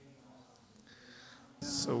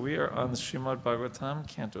So we are on the Śrīmad Bhāgavatam,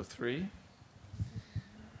 Canto 3,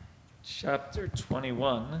 Chapter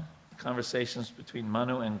 21, conversations between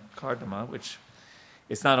Manu and Kardama, which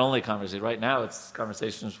it's not only conversation. Right now it's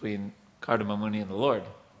conversations between Kardama Muni and the Lord.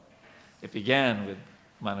 It began with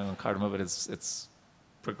Manu and Kardama, but it's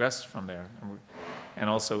progressed from there. And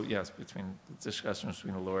also, yes, between discussions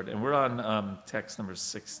between the Lord. And we're on text number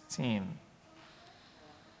 16.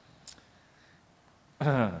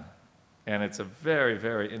 And it's a very,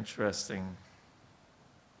 very interesting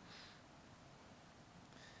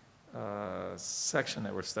section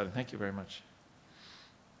that we're studying. Thank you very much.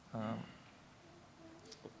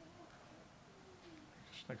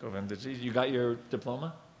 You got your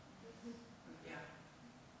diploma? Yeah.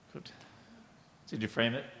 Good. Did you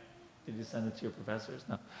frame it? Did you send it to your professors?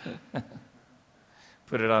 No.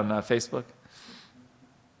 Put it on Facebook?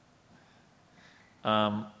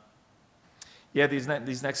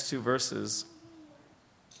 These next two verses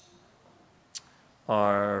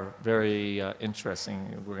are very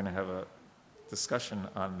interesting. We're going to have a discussion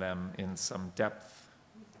on them in some depth.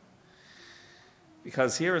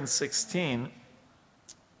 Because here in 16,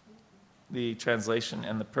 the translation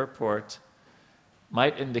and the purport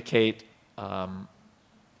might indicate a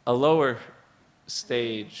lower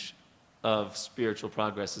stage of spiritual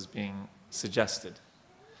progress is being suggested.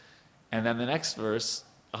 And then the next verse,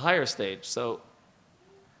 a higher stage. So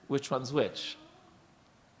which one's which?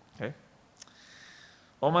 Okay.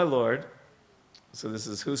 Oh my Lord, so this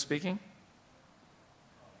is who speaking?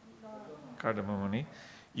 Kardama Muni.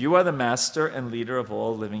 You are the master and leader of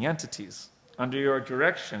all living entities. Under your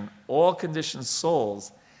direction, all conditioned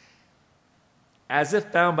souls, as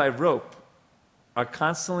if bound by rope, are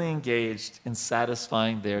constantly engaged in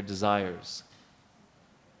satisfying their desires.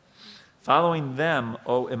 Following them,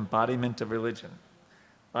 O embodiment of religion,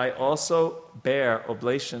 I also bear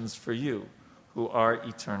oblations for you, who are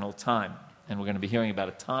eternal time. And we're going to be hearing about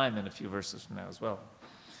a time in a few verses from now as well.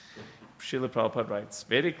 Srila Prabhupada writes,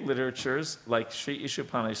 Vedic literatures like Sri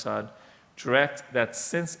Ishopanishad direct that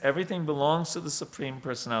since everything belongs to the Supreme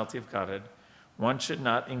Personality of Godhead, one should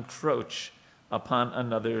not encroach upon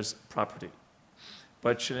another's property,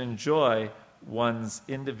 but should enjoy one's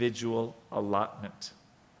individual allotment.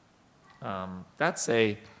 That's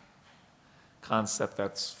a concept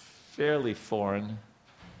that's fairly foreign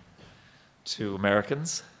to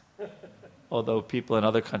Americans, although people in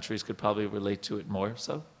other countries could probably relate to it more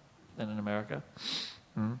so than in America.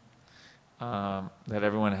 That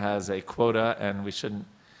everyone has a quota, and we shouldn't,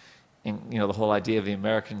 the whole idea of the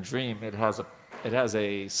American dream, it has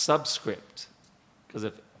a subscript, because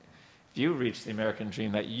if you reach the American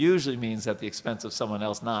dream, that usually means at the expense of someone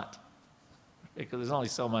else not, because there's only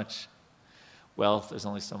so much wealth, there's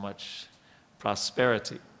only so much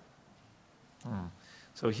prosperity.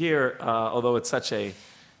 So here, although it's such a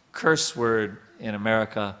curse word in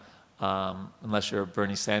America, unless you're a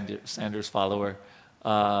Bernie Sanders follower,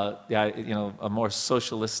 a more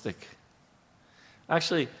socialistic.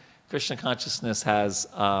 Actually, Krishna consciousness has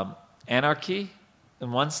anarchy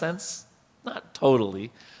in one sense, not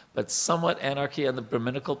totally, but somewhat anarchy on the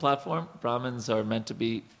Brahminical platform. Brahmins are meant to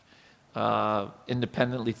be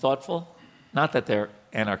independently thoughtful. Not that they're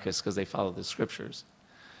anarchists because they follow the scriptures.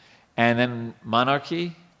 And then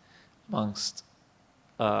monarchy amongst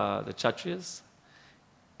the Kshatriyas.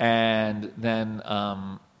 And then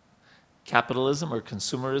capitalism or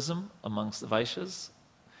consumerism amongst the Vaishyas.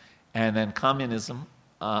 And then communism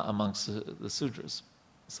amongst the Sudras.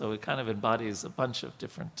 So it kind of embodies a bunch of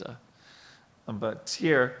different... but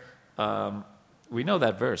here, we know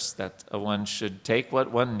that verse, that one should take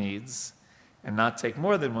what one needs and not take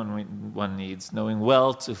more than one needs, knowing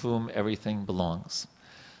well to whom everything belongs.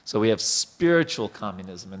 So we have spiritual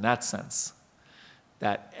communism in that sense,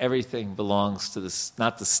 that everything belongs to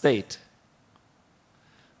not the state,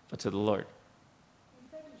 but to the Lord.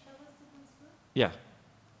 Yeah.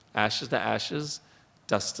 Ashes to ashes,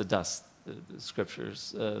 dust to dust, the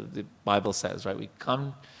scriptures, the Bible says, right? We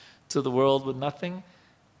come to the world with nothing,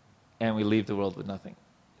 and we leave the world with nothing.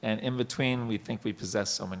 And in between, we think we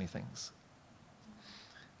possess so many things.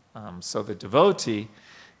 So the devotee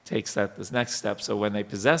takes this next step. So when they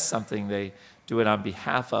possess something, they do it on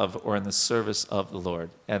behalf of or in the service of the Lord.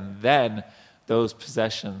 And then those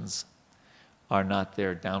possessions are not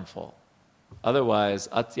their downfall. Otherwise,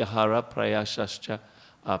 atyahara prayasascha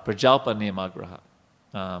prajalpa niyamagraha.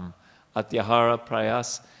 Atyahara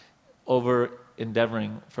prayas, over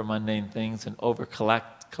endeavoring for mundane things and over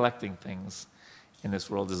collecting things in this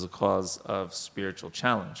world is a cause of spiritual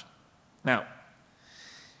challenge. Now,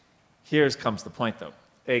 here comes the point though.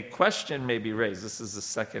 A question may be raised. This is the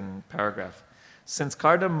second paragraph. Since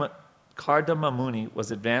Kardama Kardama Muni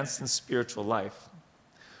was advanced in spiritual life,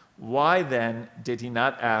 why then did he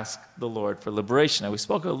not ask the Lord for liberation? Now, we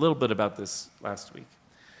spoke a little bit about this last week.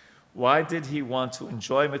 Why did he want to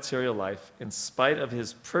enjoy material life in spite of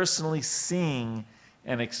his personally seeing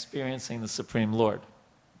and experiencing the Supreme Lord?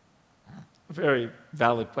 A very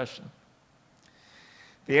valid question.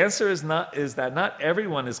 The answer is that not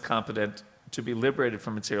everyone is competent to be liberated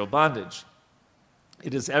from material bondage.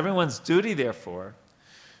 It is everyone's duty, therefore,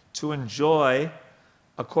 to enjoy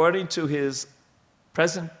according to his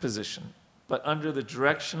present position, but under the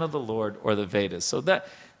direction of the Lord or the Vedas. So that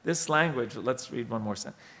this language, let's read one more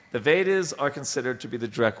sentence. The Vedas are considered to be the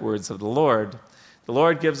direct words of the Lord. The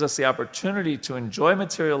Lord gives us the opportunity to enjoy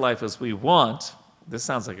material life as we want. This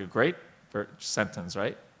sounds like a great sentence,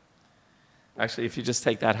 right? Actually, if you just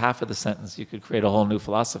take that half of the sentence, you could create a whole new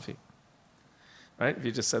philosophy. Right? If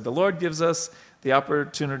you just said, the Lord gives us the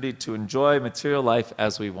opportunity to enjoy material life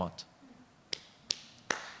as we want.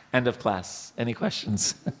 End of class. Any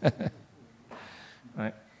questions?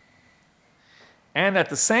 Right? And at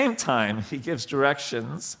the same time, he gives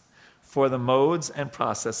directions for the modes and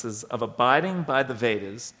processes of abiding by the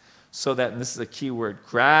Vedas so that, and this is a key word,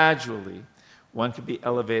 gradually one can be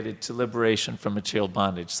elevated to liberation from material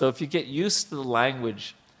bondage. So if you get used to the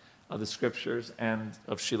language of the scriptures and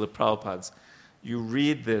of Srila Prabhupada's, you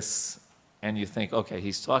read this and you think, okay,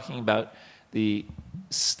 he's talking about the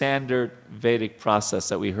standard Vedic process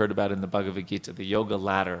that we heard about in the Bhagavad Gita, the yoga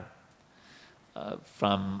ladder,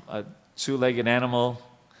 from a two-legged animal,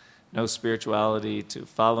 no spirituality, to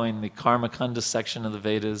following the Karma Kanda section of the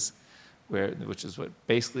Vedas, which is what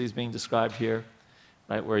basically is being described here,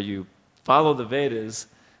 right? Where you follow the Vedas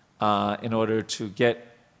in order to get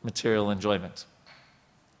material enjoyment.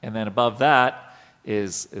 And then above that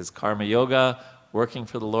is Karma Yoga, working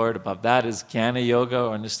for the Lord. Above that is Jnana Yoga,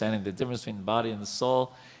 or understanding the difference between the body and the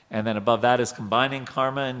soul. And then above that is combining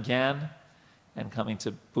Karma and Jnana and coming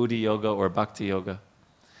to Buddhi Yoga or Bhakti Yoga.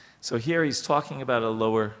 So here he's talking about a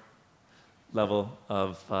lower level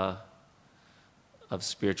of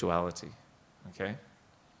spirituality, okay?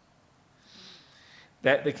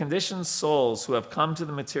 That the conditioned souls who have come to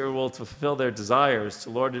the material world to fulfill their desires, to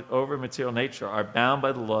lord it over material nature, are bound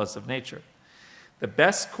by the laws of nature. The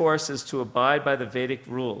best course is to abide by the Vedic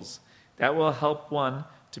rules. That will help one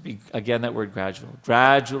to be, again, that word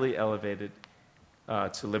gradually elevated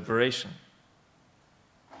to liberation.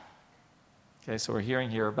 Okay, so we're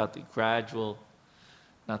hearing here about the gradual,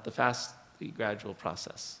 not the fast, the gradual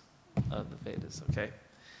process of the Vedas, okay?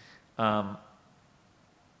 And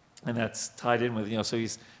that's tied in with,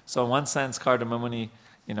 so in one sense, Kardama Muni,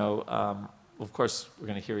 of course, we're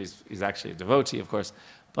going to hear he's actually a devotee, of course,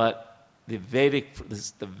 but the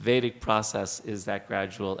Vedic process is that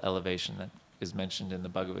gradual elevation that is mentioned in the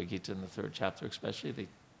Bhagavad Gita in the 3rd chapter, especially the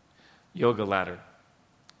yoga ladder.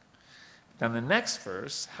 Then the next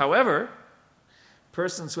verse, however,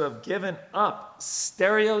 persons who have given up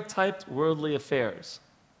stereotyped worldly affairs,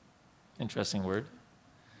 interesting word,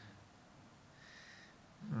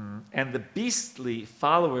 and the beastly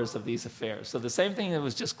followers of these affairs. So the same thing that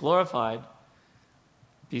was just glorified,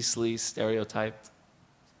 beastly, stereotyped,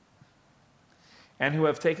 and who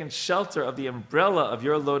have taken shelter of the umbrella of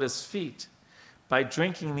your lotus feet by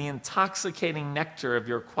drinking the intoxicating nectar of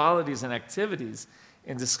your qualities and activities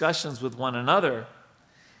in discussions with one another,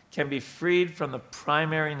 can be freed from the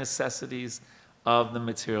primary necessities of the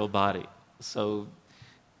material body. So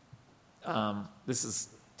this is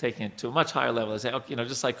taking it to a much higher level. I say,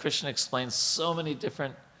 just like Krishna explains so many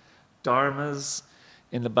different dharmas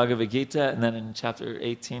in the Bhagavad Gita, and then in chapter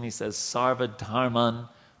 18 he says, Sarva Dharman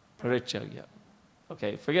Parityagya.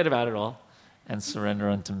 Okay, forget about it all and surrender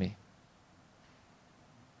unto me.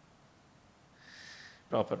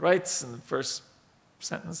 Prabhupada writes in the first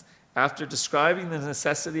sentence, after describing the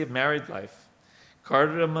necessity of married life,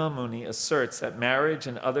 Kardama Muni asserts that marriage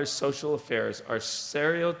and other social affairs are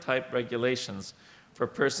stereotype regulations for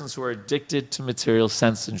persons who are addicted to material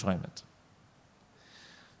sense enjoyment.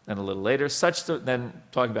 Then a little later, then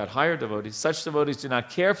talking about higher devotees, such devotees do not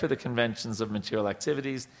care for the conventions of material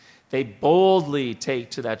activities. They boldly take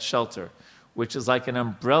to that shelter, which is like an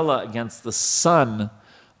umbrella against the sun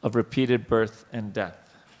of repeated birth and death.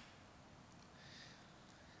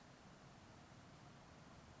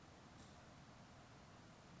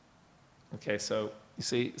 Okay, so you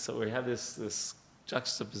see, so we have this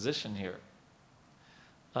juxtaposition here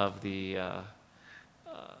of the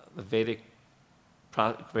Vedic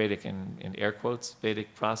in air quotes,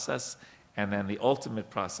 Vedic process, and then the ultimate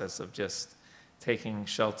process of just taking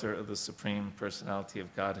shelter of the Supreme Personality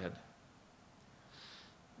of Godhead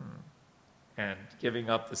and giving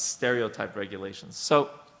up the stereotype regulations. So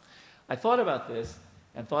I thought about this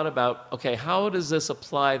and thought about, okay, how does this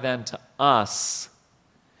apply then to us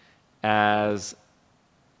as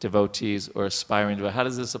devotees or aspiring devotees? How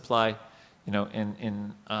does this apply,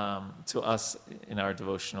 to us in our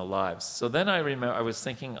devotional lives? So then I remember I was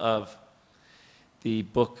thinking of the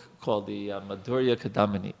book called the Madhurya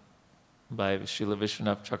Kadamini by Srila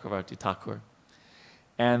Vishwanath Chakravarti Thakur.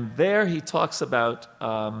 And there he talks about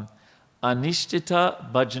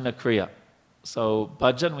Anishtita Bhajana Kriya. So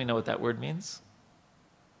bhajan, we know what that word means,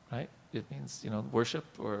 right? It means, worship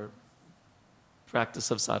or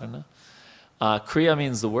practice of sadhana. Kriya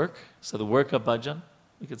means the work, so the work of bhajan,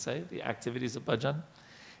 we could say, the activities of bhajan.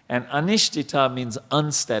 And anishtita means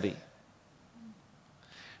unsteady,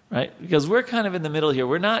 right? Because we're kind of in the middle here.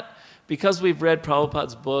 We're not, because we've read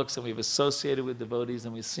Prabhupada's books and we've associated with devotees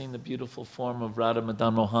and we've seen the beautiful form of Radha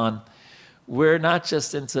Madan Mohan, we're not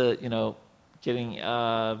just into, getting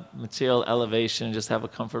material elevation and just have a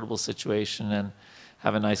comfortable situation and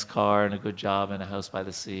have a nice car and a good job and a house by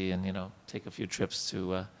the sea and, take a few trips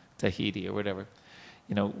to Tahiti or whatever.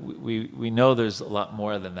 We know there's a lot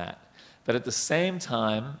more than that. But at the same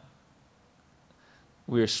time,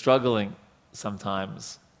 we're struggling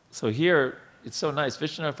sometimes. So here, it's so nice.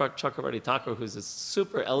 Vishwanath Chakravarti Thakur, who's a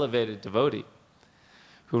super elevated devotee,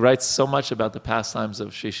 who writes so much about the pastimes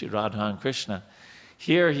of Sri Sri Radha and Krishna,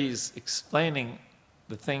 here he's explaining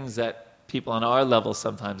the things that people on our level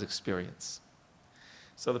sometimes experience.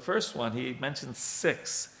 So the first one, he mentions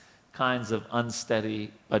 6 kinds of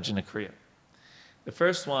unsteady bhajana kriya. The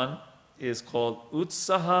first one is called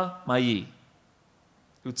Utsaha Mayi.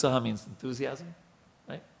 Utsaha means enthusiasm,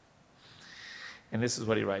 right? And this is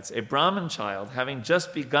what he writes. A Brahmin child, having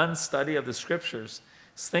just begun study of the scriptures,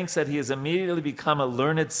 thinks that he has immediately become a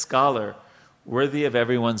learned scholar worthy of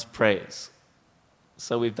everyone's praise.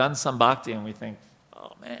 So we've done some bhakti and we think,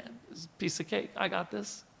 oh man, this is a piece of cake. I got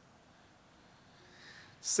this.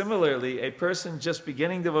 Similarly, a person just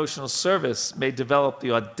beginning devotional service may develop the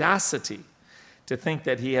audacity to think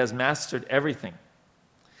that he has mastered everything.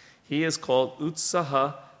 He is called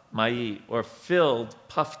Utsaha Mayi, or filled,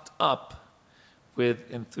 puffed up with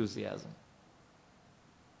enthusiasm.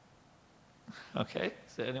 Okay,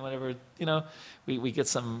 so anyone ever, we get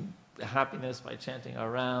some happiness by chanting our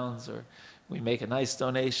rounds, or we make a nice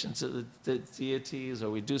donation to the deities, or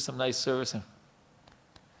we do some nice service, and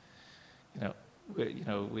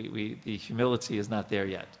the humility is not there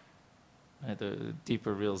yet, right? The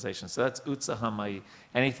deeper realization. So that's Utsahamai.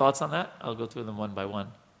 Any thoughts on that? I'll go through them one by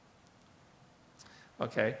one.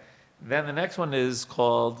 Okay. Then the next one is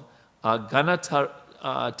called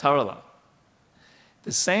Tarala.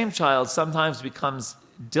 The same child sometimes becomes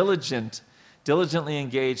diligently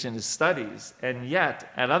engaged in his studies, and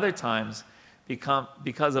yet at other times,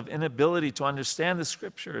 because of inability to understand the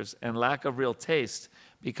scriptures and lack of real taste,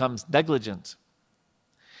 becomes negligent.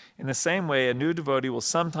 In the same way, a new devotee will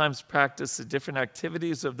sometimes practice the different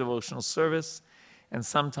activities of devotional service and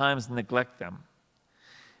sometimes neglect them.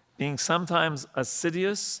 Being sometimes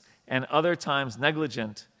assiduous and other times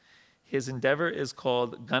negligent, his endeavor is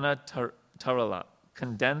called Gana Tarala,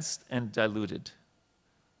 condensed and diluted,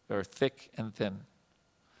 or thick and thin.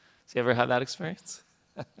 So you ever had that experience?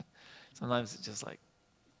 Sometimes it's just like,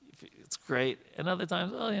 it's great, and other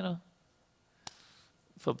times,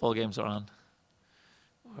 football games are on,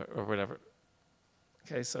 or whatever.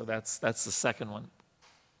 Okay, so that's the second one.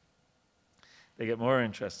 They get more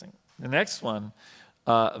interesting. The next one,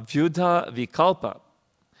 Vyudha Vikalpa.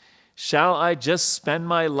 Shall I just spend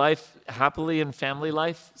my life happily in family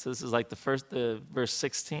life? So this is like the verse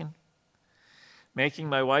 16. Making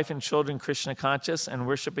my wife and children Krishna conscious and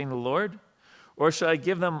worshiping the Lord? Or should I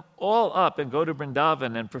give them all up and go to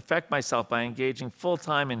Vrindavan and perfect myself by engaging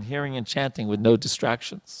full-time in hearing and chanting with no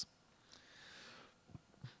distractions?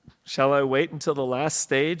 Shall I wait until the last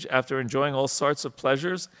stage after enjoying all sorts of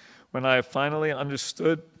pleasures when I have finally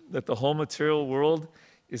understood that the whole material world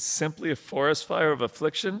is simply a forest fire of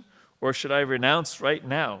affliction? Or should I renounce right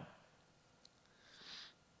now?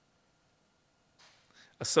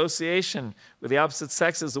 Association with the opposite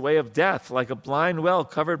sex is the way of death, like a blind well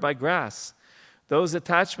covered by grass. Those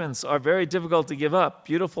attachments are very difficult to give up.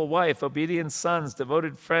 Beautiful wife, obedient sons,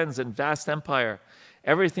 devoted friends, and vast empire.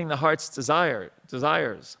 Everything the heart's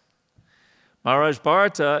desires. Maharaj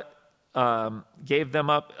Bharata gave them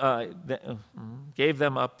up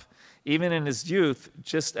even in his youth,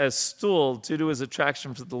 just as stool due to his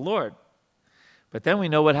attraction for the Lord. But then we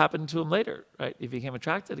know what happened to him later, right? He became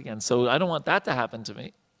attracted again. So I don't want that to happen to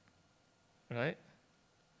me, right?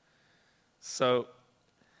 So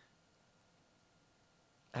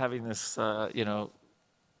having this,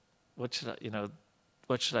 what should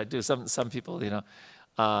I do? Some people,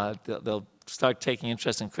 they'll start taking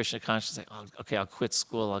interest in Krishna consciousness. Like, oh, okay, I'll quit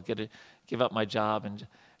school. I'll give up my job, and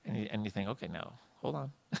you think, okay, no, hold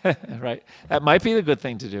on, right? That might be the good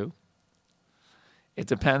thing to do. It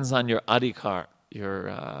depends on your adhikar,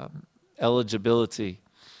 your eligibility.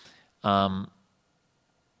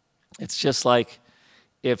 It's just like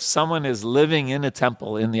if someone is living in a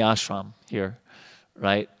temple in the ashram here,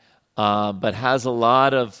 right, but has a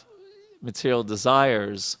lot of material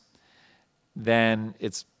desires, then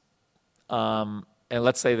it's and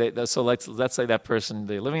let's say let's say that person,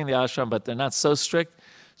 they're living in the ashram, but they're not so strict,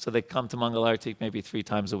 so they come to Mangalartik maybe 3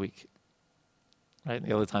 times a week, right? And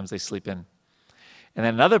the other times they sleep in. And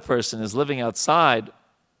then another person is living outside,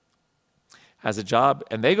 has a job,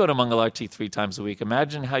 and they go to Mangalartik 3 times a week.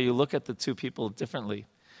 Imagine how you look at the 2 people differently,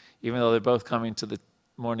 even though they're both coming to the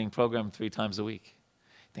morning program 3 times a week.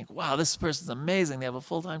 You think, wow, this person's amazing. They have a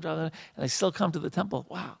full-time job, and they still come to the temple.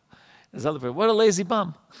 Wow. This other person, what a lazy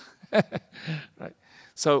bum. Right.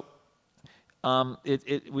 So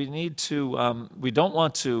we need to, we don't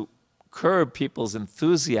want to curb people's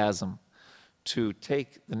enthusiasm to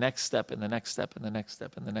take the next step and the next step and the next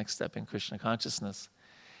step and the next step in Krishna consciousness.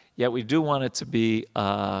 Yet we do want it to be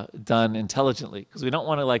done intelligently, because we don't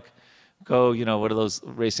want to go, what are those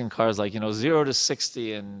racing cars 0 to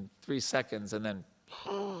 60 in 3 seconds and then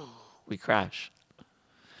we crash.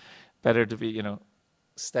 Better to be,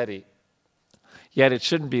 steady. Yet it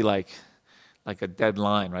shouldn't be like a dead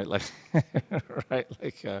line, right?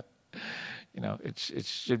 It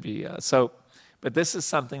should be so. But this is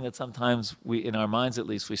something that sometimes we, in our minds at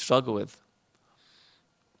least, we struggle with.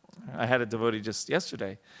 I had a devotee just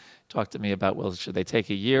yesterday talk to me about, well, should they take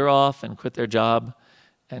a year off and quit their job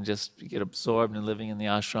and just get absorbed in living in the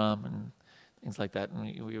ashram and things like that?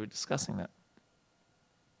 And we were discussing that.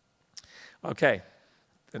 Okay,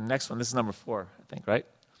 the next one, this is number 4, I think, right?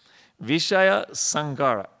 Vishaya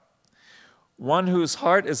Sangara. One whose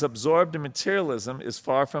heart is absorbed in materialism is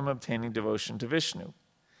far from obtaining devotion to Vishnu.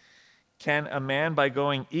 Can a man, by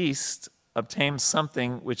going east, obtain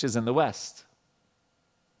something which is in the west?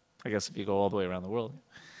 I guess if you go all the way around the world.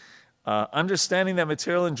 Understanding that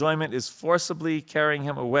material enjoyment is forcibly carrying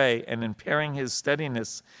him away and impairing his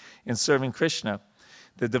steadiness in serving Krishna,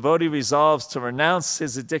 the devotee resolves to renounce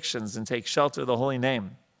his addictions and take shelter of the holy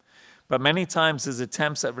name. But many times his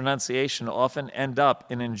attempts at renunciation often end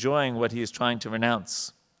up in enjoying what he is trying to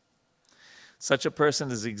renounce. Such a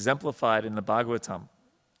person is exemplified in the Bhāgavatam.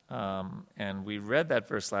 And we read that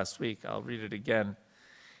verse last week. I'll read it again.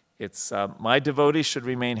 It's, my devotee should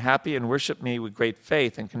remain happy and worship me with great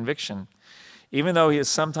faith and conviction. Even though he is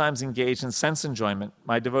sometimes engaged in sense enjoyment,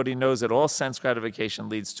 my devotee knows that all sense gratification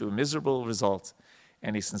leads to a miserable result,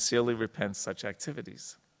 and he sincerely repents such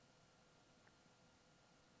activities.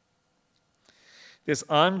 This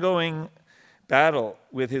ongoing battle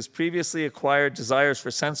with his previously acquired desires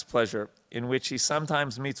for sense pleasure, in which he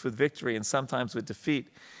sometimes meets with victory and sometimes with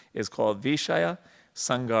defeat, is called Vishaya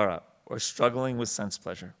Sangara, or struggling with sense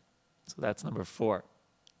pleasure. So that's number 4.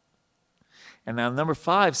 And now number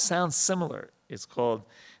 5 sounds similar. It's called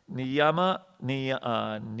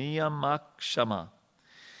Niyamakshama.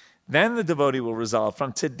 Then the devotee will resolve,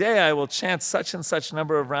 from today I will chant such and such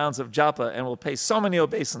number of rounds of japa and will pay so many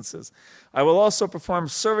obeisances. I will also perform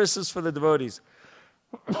services for the devotees.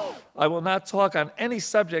 I will not talk on any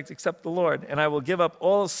subject except the Lord, and I will give up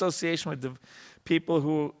all association with the people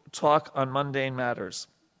who talk on mundane matters.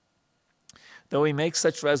 Though he makes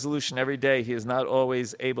such resolution every day, he is not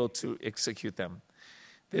always able to execute them.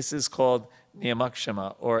 This is called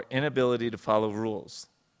niyamakshama, or inability to follow rules.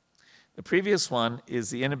 The previous one is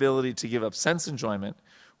the inability to give up sense enjoyment,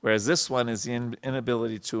 whereas this one is the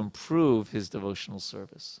inability to improve his devotional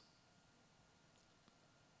service.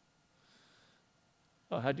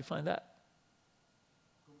 Oh, how'd you find that?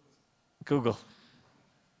 Google.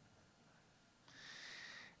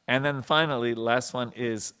 And then finally, the last one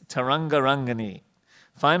is Tarangarangani.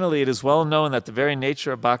 Finally, it is well known that the very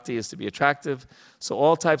nature of bhakti is to be attractive, so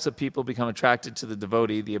all types of people become attracted to the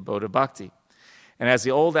devotee, the abode of bhakti. And as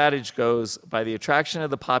the old adage goes, by the attraction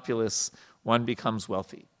of the populace, one becomes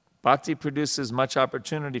wealthy. Bhakti produces much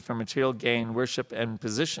opportunity for material gain, worship, and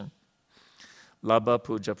position. Labha,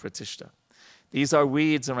 puja, pratishta. These are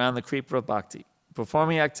weeds around the creeper of bhakti.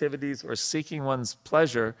 Performing activities or seeking one's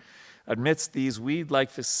pleasure amidst these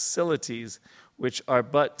weed-like facilities, which are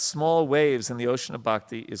but small waves in the ocean of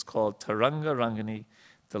bhakti, is called Taranga Rangani,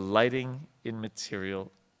 delighting in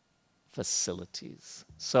material facilities.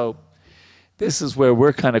 So this is where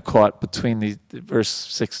we're kind of caught between the verse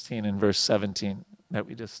 16 and verse 17 that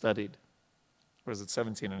we just studied. Or is it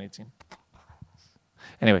 17 and 18?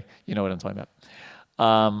 Anyway, you know what I'm talking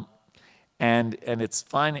about. And it's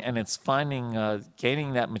finding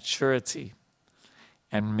gaining that maturity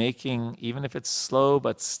and making, even if it's slow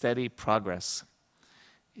but steady progress,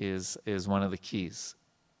 is one of the keys,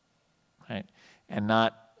 right? And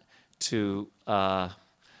not to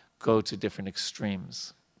go to different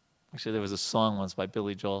extremes. Actually, there was a song once by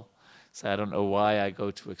Billy Joel. Said, I don't know why I go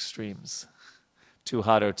to extremes. Too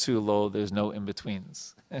hot or too low, there's no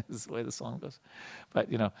in-betweens. That's the way the song goes. But,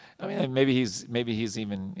 I mean, maybe he's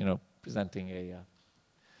even, presenting a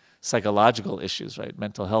psychological issues, right?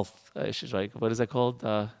 Mental health issues, right? What is that called?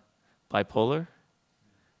 Bipolar?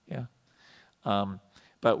 Yeah.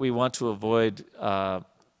 But we want to avoid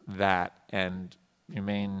that and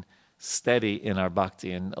remain steady in our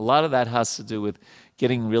bhakti. And a lot of that has to do with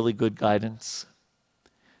getting really good guidance.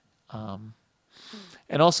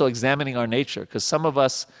 And also examining our nature, because some of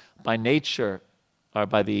us, by nature, or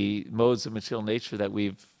by the modes of material nature that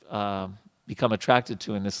we've become attracted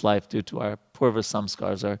to in this life due to our purva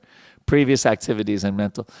samskars, our previous activities and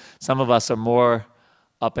mental. Some of us are more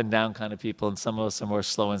up and down kind of people, and some of us are more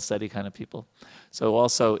slow and steady kind of people. So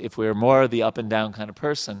also, if we're more the up and down kind of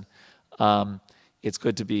person, it's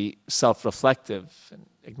good to be self-reflective and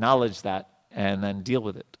acknowledge that and then deal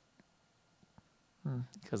with it.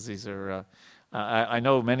 Because these are... I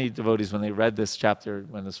know many devotees, when they read this chapter,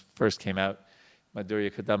 when this first came out, Madhurya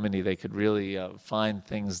Kadamini, they could really find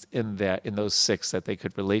things in those 6 that they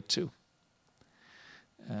could relate to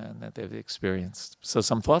and that they've experienced. So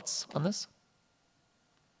some thoughts on this?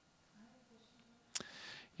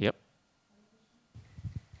 Yep.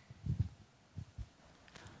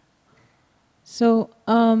 So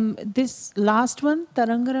this last one,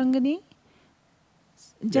 Tarangarangani,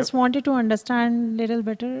 just wanted to understand a little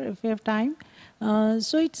better if we have time.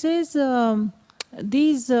 So it says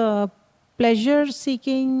these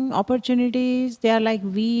pleasure-seeking opportunities, they are like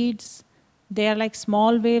weeds, they are like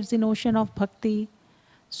small waves in ocean of bhakti.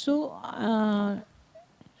 So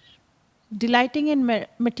delighting in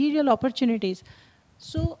material opportunities.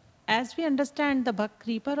 So as we understand the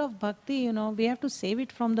reaper of bhakti, we have to save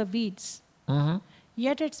it from the weeds. Mm-hmm.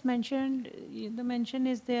 Yet it's mentioned, the mention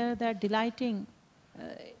is there that delighting.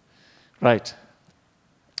 Right.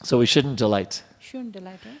 So we shouldn't delight. Shouldn't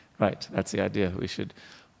delight, right? Right, that's the idea. We should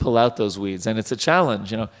pull out those weeds. And it's a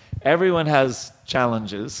challenge, Everyone has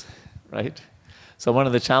challenges, right? So one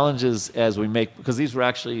of the challenges as we make, because these were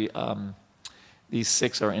actually, these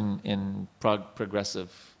 6 are in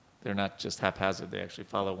progressive. They're not just haphazard. They actually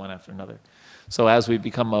follow one after another. So as we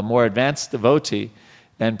become a more advanced devotee,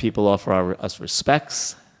 then people offer us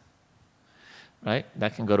respects, right?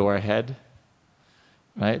 That can go to our head,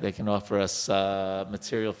 right? They can offer us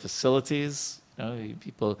material facilities.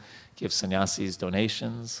 People give sannyasis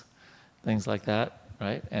donations, things like that,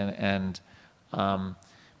 right? And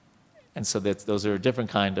so those are a different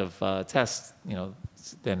kind of tests.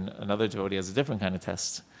 Then another devotee has a different kind of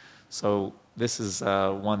test. So this is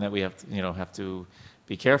one that we have to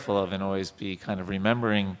be careful of and always be kind of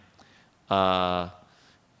remembering.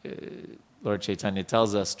 Lord Chaitanya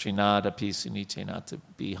tells us, Trinada pi sunite, not to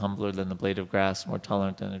be humbler than the blade of grass, more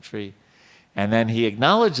tolerant than a tree. And then he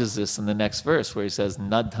acknowledges this in the next verse where he says,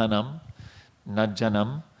 Nadhanam,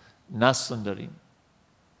 Nadjanam, Nasundarim.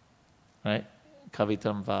 Right?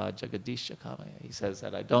 Kavitam va jagadisha kamaya. He says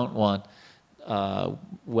that I don't want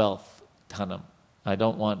wealth, dhanam. I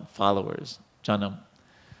don't want followers, janam.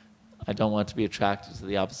 I don't want to be attracted to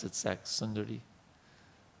the opposite sex, sundari.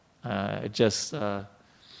 Nadhanam,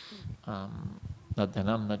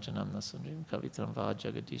 Nadjanam, Nasundarim, Kavitam va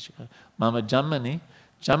jagadisha kamaya. Mama Jammani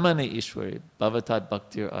Ishwari, Bhavatad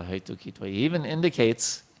Bhaktir Ahaitukitva. He even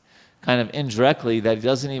indicates, kind of indirectly, that he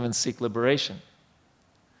doesn't even seek liberation.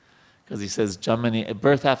 Because he says, Jammani,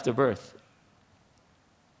 birth after birth.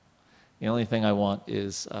 The only thing I want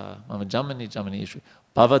is Mama Jammani Ishwari,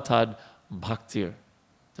 Bhavatad Bhaktir,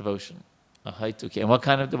 devotion, Ahaituki. And what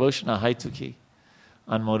kind of devotion? Ahaituki,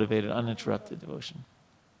 unmotivated, uninterrupted devotion.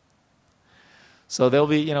 So there'll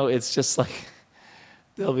be, it's just like,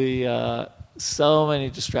 there'll be so many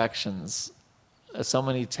distractions, so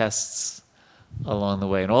many tests along the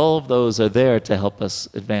way. And all of those are there to help us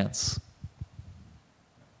advance.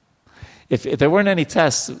 If there weren't any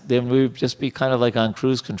tests, then we would just be kind of like on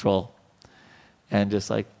cruise control and just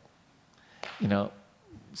like,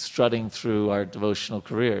 strutting through our devotional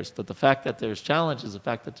careers. But the fact that there's challenges, the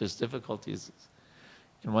fact that there's difficulties, is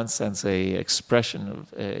in one sense a expression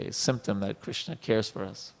of a symptom that Krishna cares for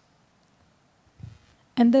us.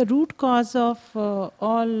 And the root cause of root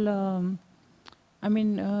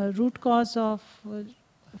cause of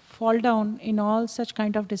fall down in all such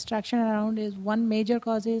kind of distraction around is one major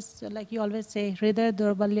cause is, like you always say, Hriday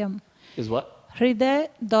Daurbalyam. Is what? Hriday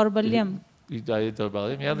Daurbalyam.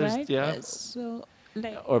 Yeah, there's, right? yeah. So,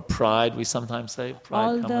 like Or pride, we sometimes say. Pride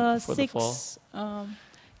all cometh the before the fall. 6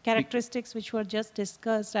 characteristics which were just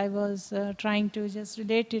discussed, I was trying to just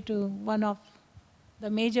relate it to one of the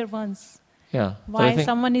major ones. Yeah. But I Why think,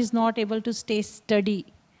 someone is not able to stay steady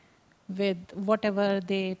with whatever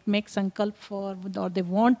they make sankalp for or they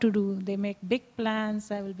want to do. They make big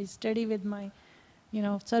plans. I will be steady with my,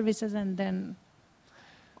 services, and then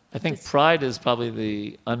I think this- pride is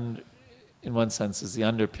probably in one sense, is the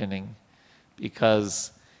underpinning,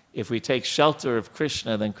 because if we take shelter of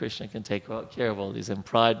Krishna, then Krishna can take care of all these. And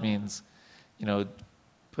pride means,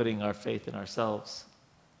 putting our faith in ourselves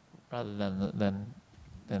rather than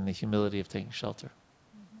the humility of taking shelter.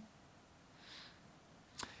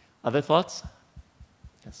 Other thoughts?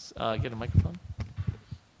 Yes. Get a microphone.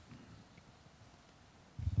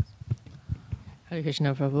 Hare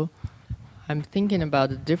Krishna, Prabhu. I'm thinking about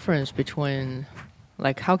the difference between,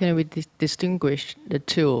 how can we distinguish the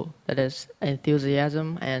two, that is,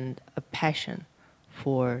 enthusiasm and a passion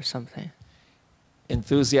for something?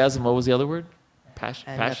 Enthusiasm, what was the other word?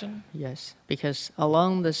 And Passion? Yes, because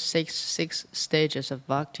along the six stages of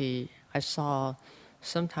bhakti, I saw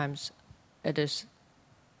sometimes it is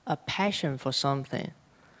a passion for something.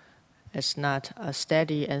 It's not a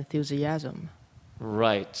steady enthusiasm.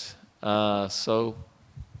 Right. So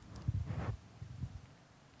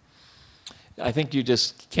I think you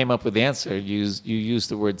just came up with the answer. You used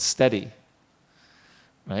the word steady,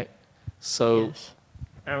 right? So Yes.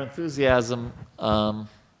 our enthusiasm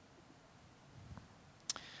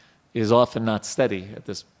is often not steady at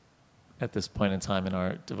this point in time in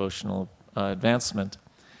our devotional advancement.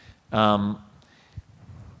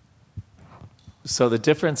 So the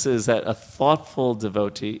difference is that a thoughtful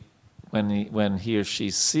devotee, when he or she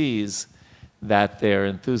sees that their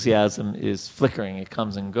enthusiasm is flickering, it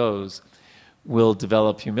comes and goes, will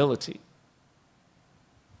develop humility,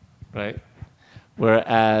 right?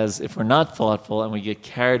 Whereas if we're not thoughtful and we get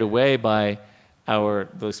carried away by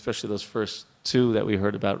especially those first two that we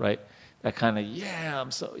heard about, right? That kind of,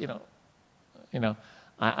 I'm so,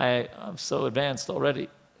 I'm so advanced already,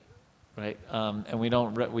 right? And we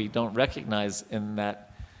don't recognize in that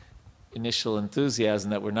initial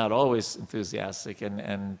enthusiasm that we're not always enthusiastic,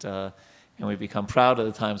 and we become proud of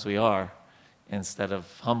the times we are, instead of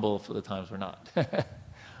humble for the times we're not.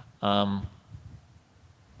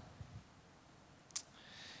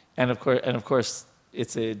 And of course,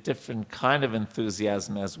 it's a different kind of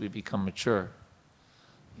enthusiasm as we become mature.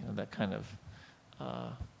 That kind of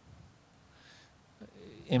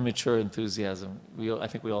immature enthusiasm. I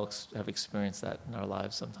think we all have experienced that in our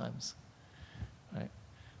lives sometimes, right?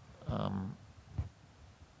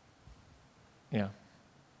 Yeah.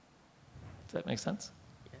 Does that make sense?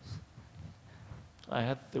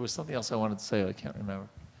 Yes. There was something else I wanted to say, I can't remember.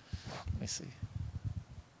 Let me see.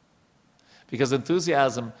 Because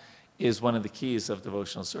enthusiasm is one of the keys of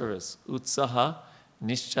devotional service. Utsaha,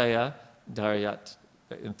 nishchaya, dharyat.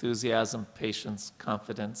 Enthusiasm, patience,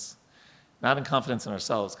 confidence. Not in confidence in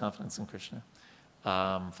ourselves, confidence in Krishna.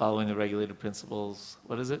 Following the regulated principles.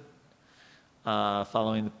 What is it?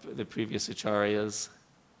 Following the previous acharyas.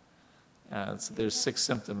 So there's 6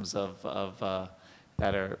 symptoms of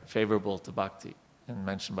that are favorable to bhakti, and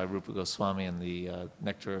mentioned by Rupa Goswami in the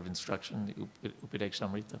Nectar of Instruction, the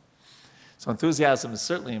Upadekshamrita. So enthusiasm is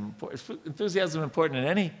certainly important. Enthusiasm is important in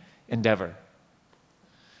any endeavor,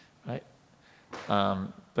 right?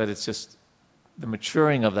 But it's just the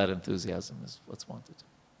maturing of that enthusiasm is what's wanted.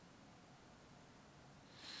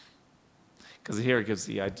 Because here it gives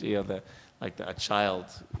the idea that, a child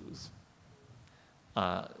who's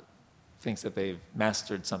thinks that they've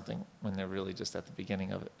mastered something when they're really just at the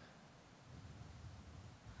beginning of it.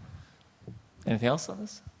 Anything else on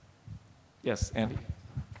this? Yes, Andy?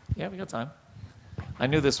 Yeah, we got time. I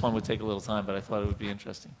knew this one would take a little time, but I thought it would be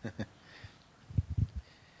interesting.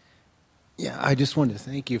 Yeah, I just wanted to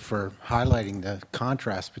thank you for highlighting the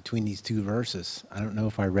contrast between these 2 verses. I don't know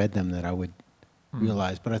if I read them that I would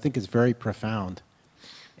realize, but I think it's very profound.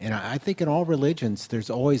 And I think in all religions, there's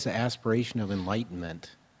always the aspiration of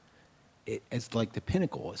enlightenment. It's like the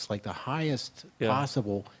pinnacle. It's like the highest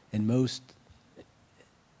possible and most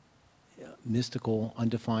mystical,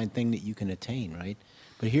 undefined thing that you can attain, right?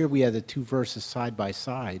 But here we have the 2 verses side by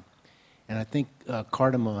side, and I think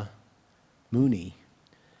Kardama Muni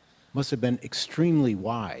must have been extremely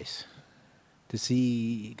wise to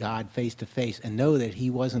see God face to face and know that he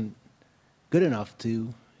wasn't good enough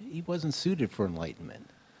he wasn't suited for enlightenment.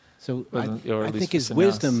 So I think his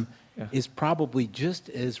wisdom is probably just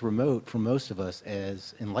as remote from most of us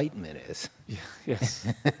as enlightenment is. Yeah, yes.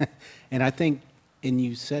 And I think, and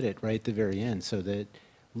you said it right at the very end, so that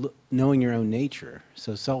knowing your own nature.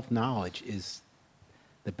 So self-knowledge is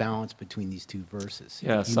the balance between these two verses.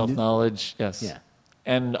 Yeah, If you self-knowledge, yes. Yeah.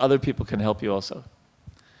 And other people can help you also.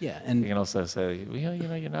 Yeah, You and can also say, well,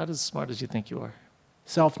 you're not as smart as you think you are.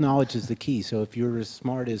 self-knowledge is the key. So if you're as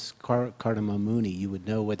smart as Kardama Muni, you would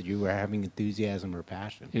know whether you were having enthusiasm or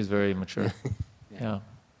passion. He's very mature. Yeah.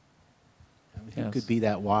 I mean, Yes. who could be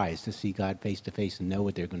that wise to see God face to face and know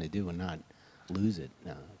what they're going to do and not lose it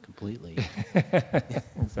completely?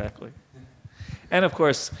 Exactly. And of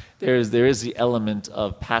course, there is the element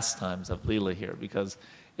of pastimes, of Leela here, because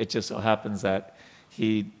it just so happens that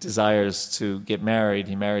he desires to get married.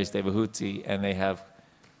 He marries Devahuti, and they have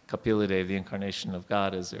Kapila, the incarnation of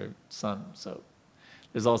God, as their son. So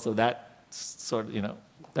there's also that sort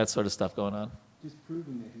of stuff going on. Just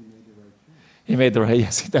proving that he made the right choice.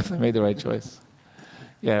 Yes, he definitely made the right choice.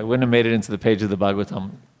 Yeah, it wouldn't have made it into the page of the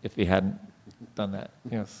Bhagavatam if he hadn't done that.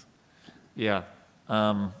 Yes. Yeah.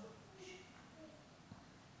 And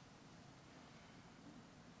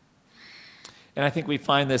I think we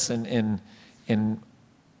find this in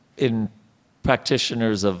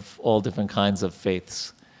practitioners of all different kinds of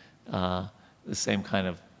faiths. The same kind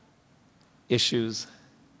of issues,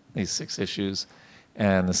 these 6 issues,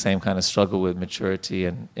 and the same kind of struggle with maturity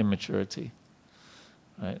and immaturity.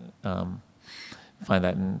 Right? Find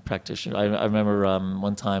that in practitioners. I remember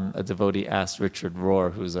one time a devotee asked Richard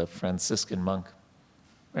Rohr, who's a Franciscan monk,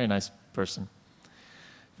 very nice person,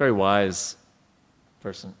 very wise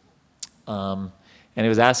person, and he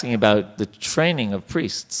was asking about the training of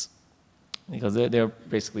priests, because they're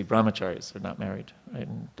basically brahmacharis, they're not married, right,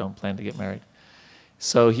 and don't plan to get married.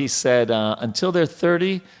 So he said, until they're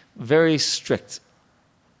 30, very strict,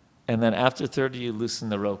 and then after 30, you loosen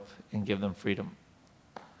the rope and give them freedom,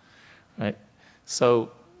 right?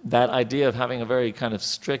 So that idea of having a very kind of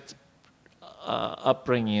strict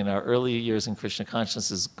upbringing in our early years in Krishna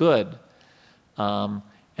consciousness is good. And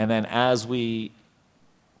then as we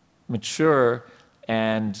mature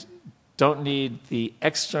and don't need the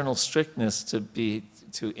external strictness to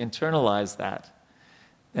internalize that,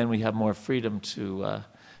 then we have more freedom to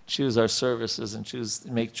choose our services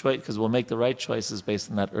and make choice, because we'll make the right choices based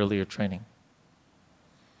on that earlier training.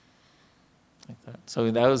 Like that.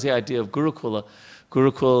 So that was the idea of Gurukula.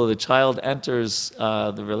 Gurukula, the child enters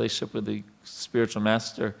the relationship with the spiritual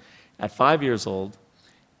master at 5 years old,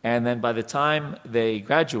 and then by the time they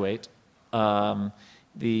graduate,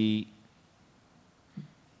 the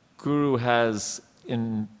guru has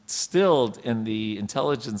instilled in the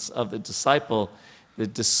intelligence of the disciple the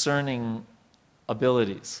discerning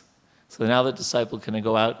abilities. So now the disciple can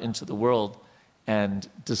go out into the world and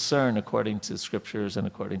discern according to scriptures and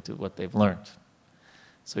according to what they've learned.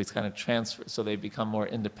 So he's kind of transferred, so they become more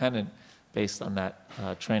independent based on that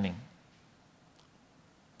training.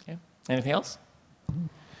 Okay, anything else?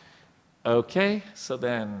 Okay, so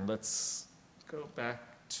then let's go back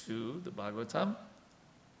to the Bhagavatam.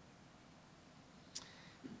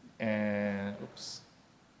 And, oops.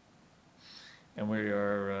 And we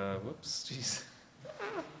are,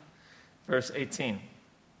 verse 18.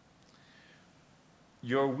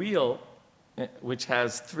 Your wheel, which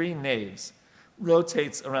has 3 naves,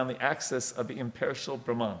 rotates around the axis of the imperishable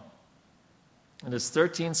Brahman. And there's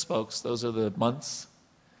 13 spokes, those are the months.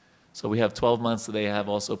 So we have 12 months that they have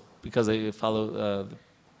also, because they follow the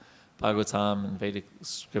Bhagavatam and Vedic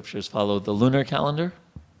scriptures follow the lunar calendar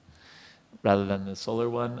rather than the solar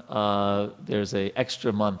one. There's an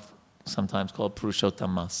extra month, sometimes called Purushottam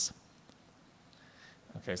Mas.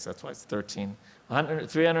 Okay, so that's why it's 13.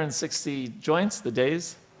 360 joints, the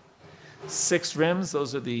days. 6 rims,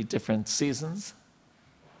 those are the different seasons.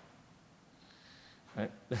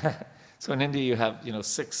 Right? So in India you have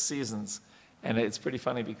 6 seasons, and it's pretty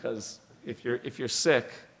funny because if you're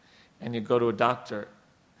sick and you go to a doctor,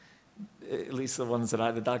 at least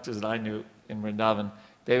the doctors that I knew in Vrindavan,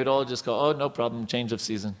 they would all just go, "Oh, no problem, change of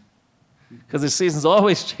season," because the season's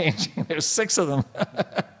always changing. There's 6 of them.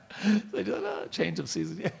 They do, "Oh, change of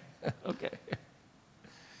season, yeah, okay."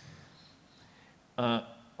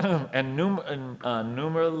 And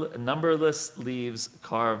numberless leaves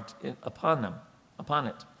carved upon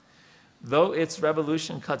it. Though its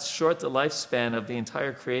revolution cuts short the lifespan of the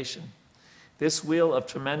entire creation, this wheel of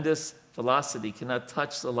tremendous velocity cannot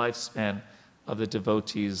touch the lifespan of the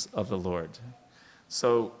devotees of the Lord.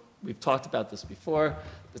 So we've talked about this before.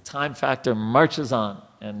 The time factor marches on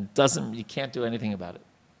and you can't do anything about it,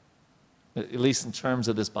 at least in terms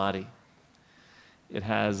of this body. It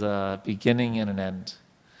has a beginning and an end.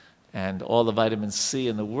 And all the vitamin C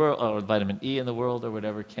in the world, or vitamin E in the world, or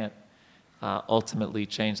whatever, can't ultimately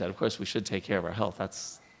change that. Of course, we should take care of our health.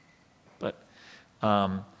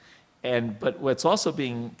 But what's also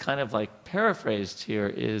being kind of like paraphrased here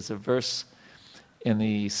is a verse in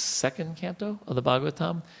the second canto of the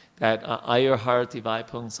Bhāgavatam, that Ayur Harati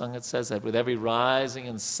Vaipung Sang, it says that with every rising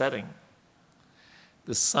and setting,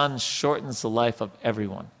 the sun shortens the life of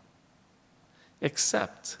everyone,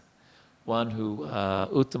 except one who,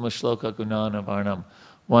 Uttama Shloka Gunana Varnam,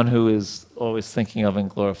 one who is always thinking of and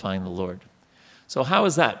glorifying the Lord. So how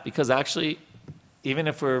is that? Because actually, even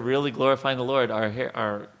if we're really glorifying the Lord,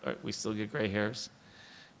 we still get gray hairs.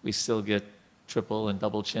 We still get triple and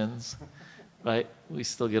double chins, right? We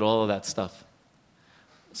still get all of that stuff.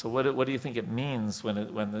 So what do you think it means when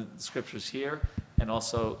the scriptures here and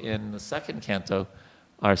also in the second canto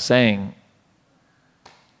are saying,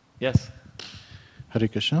 yes? Hare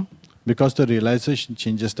Krishna. Because the realization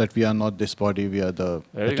changes that we are not this body, we are the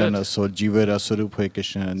Very eternal good. soul, Jivara Sarup Hai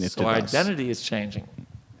Krishna Nityadas. So our identity is changing.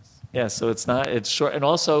 Yeah, so it's short. And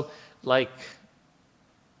also, like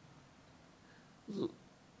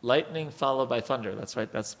lightning followed by thunder. That's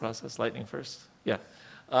right, that's the process. Lightning first. Yeah.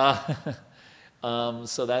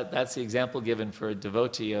 So that's the example given for a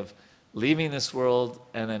devotee of leaving this world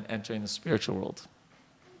and then entering the spiritual world.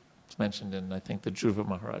 It's mentioned in, I think, the Dhruva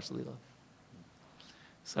Maharaj Leela.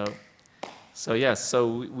 So yes,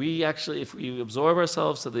 so we actually, if we absorb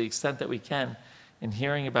ourselves to the extent that we can in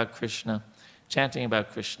hearing about Krishna, chanting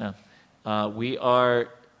about Krishna, we are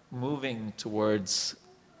moving towards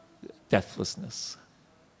deathlessness.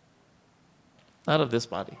 Not of this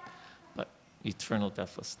body, but eternal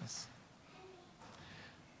deathlessness.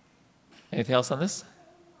 Anything else on this?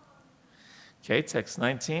 Okay, text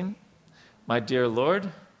 19. My dear Lord,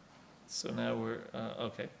 so now we're,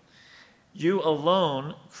 okay. You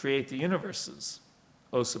alone create the universes,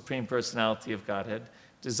 O Supreme Personality of Godhead.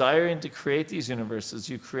 Desiring to create these universes,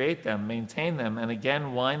 you create them, maintain them, and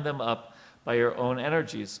again wind them up by your own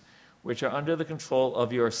energies, which are under the control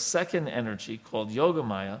of your second energy called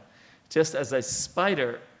Yogamaya, just as a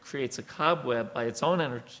spider creates a cobweb by its own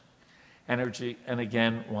energy and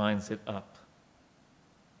again winds it up.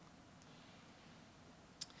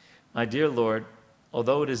 My dear Lord,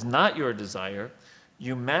 although it is not your desire,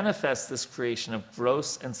 you manifest this creation of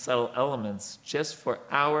gross and subtle elements just for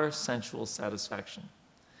our sensual satisfaction.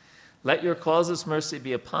 Let your causeless mercy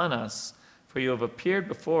be upon us, for you have appeared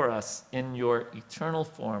before us in your eternal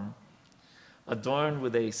form, adorned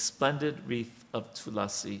with a splendid wreath of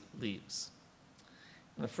tulasi leaves.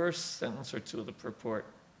 In the first sentence or two of the purport,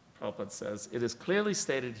 Prabhupada says, it is clearly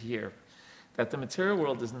stated here that the material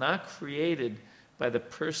world is not created by the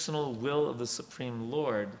personal will of the Supreme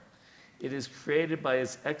Lord. It is created by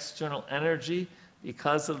its external energy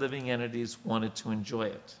because the living entities wanted to enjoy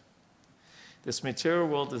it. This material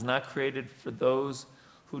world is not created for those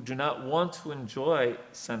who do not want to enjoy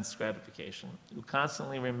sense gratification, who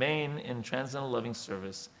constantly remain in transcendental loving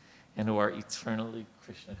service, and who are eternally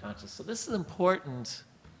Krishna conscious. So this is important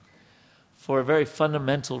for a very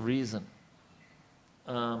fundamental reason,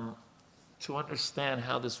 to understand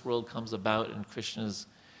how this world comes about and Krishna's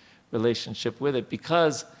relationship with it,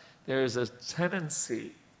 because there is a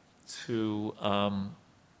tendency to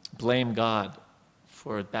blame God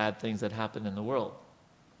for bad things that happen in the world.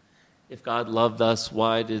 If God loved us,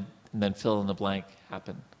 why did, and then fill in the blank,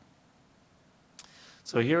 happen?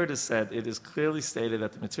 So here it is said, it is clearly stated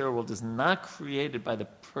that the material world is not created by the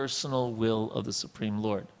personal will of the Supreme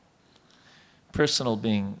Lord. Personal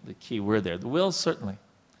being the key word there. The will, certainly.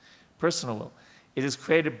 Personal will. It is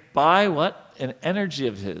created by what? An energy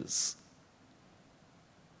of His.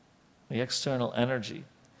 The external energy.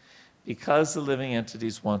 Because the living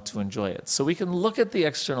entities want to enjoy it. So we can look at the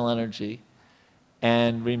external energy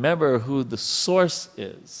and remember who the source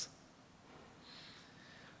is.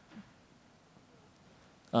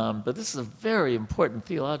 But this is a very important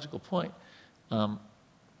theological point.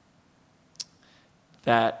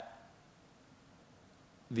 That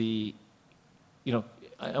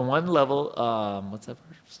on one level, what's that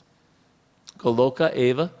verse? Goloka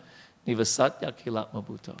eva nivasatya kilatma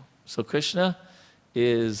bhuto. So Krishna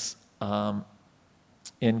is in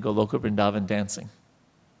Goloka Vrindavan dancing.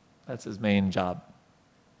 That's his main job,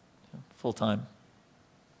 full-time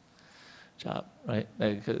job, right?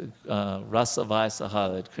 Rasa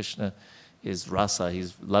Vaisaha, that Krishna is rasa,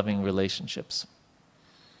 he's loving relationships.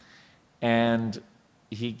 And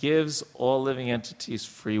he gives all living entities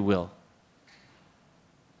free will.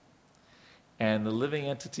 And the living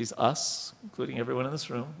entities, us, including everyone in this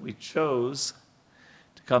room, we chose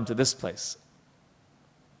to come to this place.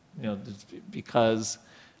 Because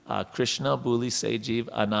Krishna, Buli, Sejiv,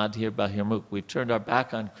 Anadhir, Bahirmukh. We've turned our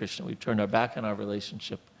back on Krishna. We've turned our back on our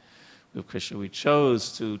relationship with Krishna. We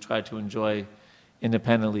chose to try to enjoy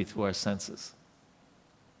independently through our senses.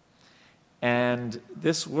 And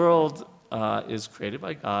this world is created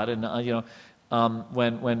by God. And,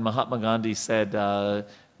 when Mahatma Gandhi said,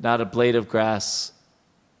 not a blade of grass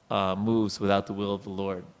moves without the will of the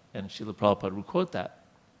Lord, and Srila Prabhupada would quote that.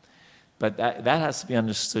 But that has to be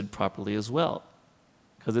understood properly as well.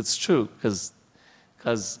 Because it's true, because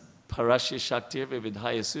Parashya Shaktir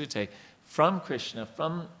Vividhaya Sute, from Krishna,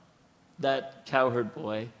 from that cowherd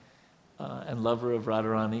boy and lover of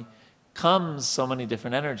Radharani, comes so many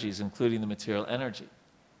different energies, including the material energy.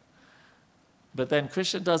 But then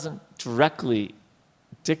Krishna doesn't directly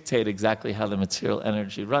dictate exactly how the material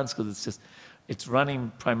energy runs, because it's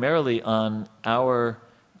running primarily on our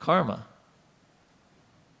karma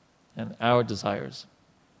and our desires.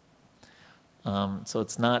 So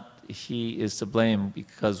it's not he is to blame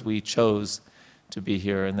because we chose to be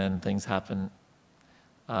here, and then things happen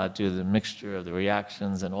due to the mixture of the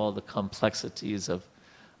reactions and all the complexities of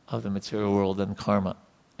the material world and karma.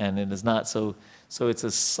 And it is not so it's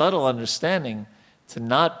a subtle understanding to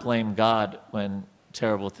not blame God when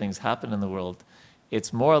terrible things happen in the world.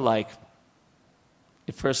 It's more like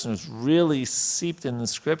a person who's really seeped in the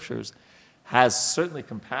scriptures has certainly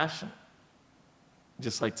compassion.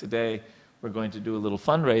 Just like today, we're going to do a little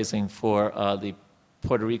fundraising for the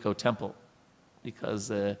Puerto Rico temple, because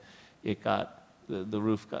the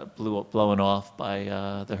roof got blown off by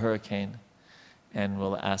the hurricane, and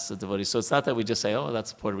we'll ask the devotees. So it's not that we just say, oh,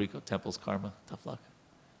 that's Puerto Rico temple's karma, tough luck.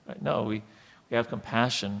 Right? No, we have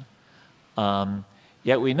compassion.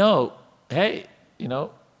 Yet we know, hey,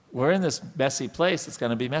 we're in this messy place. It's going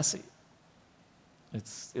to be messy.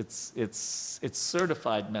 It's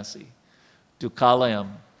certified messy. Dukkalayam,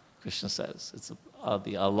 Krishna says. It's the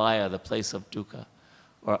alaya, the place of dukkha.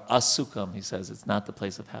 Or asukam, he says. It's not the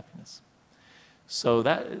place of happiness. So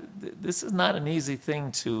this is not an easy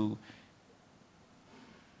thing to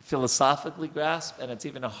philosophically grasp, and it's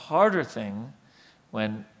even a harder thing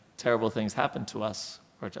when terrible things happen to us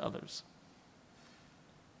or to others.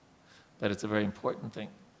 But it's a very important thing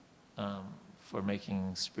for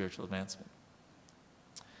making spiritual advancement.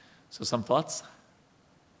 So some thoughts?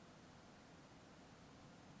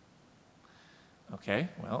 Okay,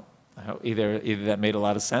 well, I hope either that made a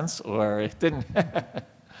lot of sense or it didn't.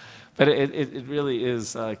 But it really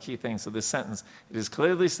is a key thing. So this sentence, it is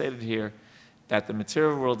clearly stated here that the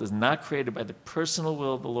material world is not created by the personal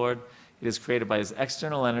will of the Lord. It is created by his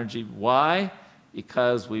external energy. Why?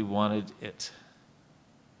 Because we wanted it.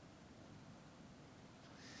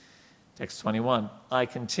 Text 21. I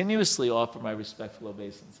continuously offer my respectful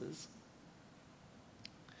obeisances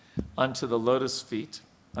unto your lotus feet,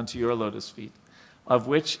 of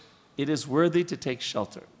which it is worthy to take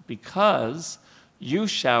shelter, because you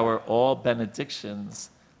shower all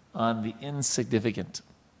benedictions on the insignificant.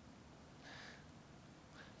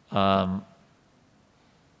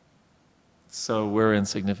 So we're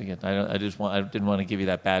insignificant. I didn't want to give you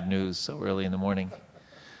that bad news so early in the morning,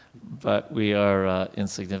 but we are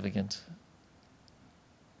insignificant.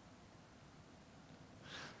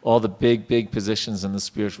 All the big positions in the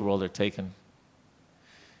spiritual world are taken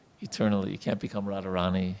eternally. You can't become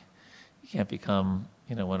Radharani. You can't become,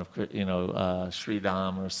 one of,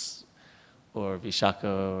 Śrīdam or Vishaka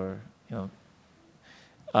or,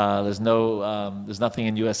 there's nothing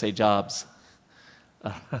in USA Jobs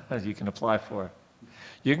you can apply for.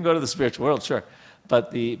 You can go to the spiritual world, sure,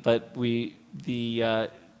 but we're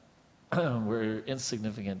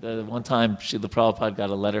insignificant. One time, Srila Prabhupada got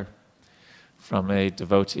a letter from a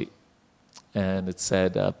devotee, and it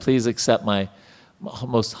said, please accept my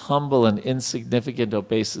most humble and insignificant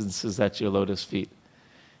obeisances at your lotus feet.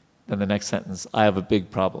 Then the next sentence, I have a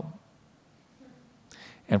big problem.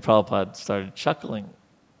 And Prabhupada started chuckling,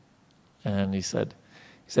 and he said,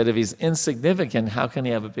 if he's insignificant, how can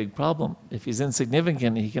he have a big problem? If he's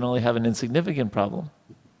insignificant, he can only have an insignificant problem.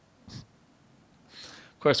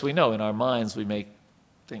 Of course, we know in our minds we make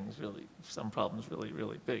some problems really,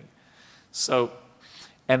 really big. So,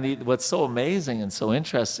 and what's so amazing and so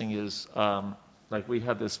interesting is, like we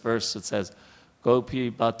have this verse that says, Gopi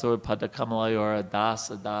Bhator Padakamalayora das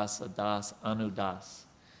anudas.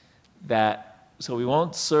 So we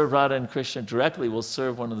won't serve Radha and Krishna directly, we'll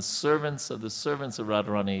serve one of the servants of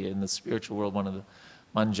Radharani in the spiritual world, one of the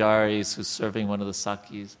manjaris who's serving one of the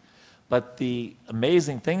sakis. But the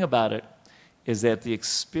amazing thing about it is that the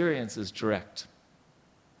experience is direct.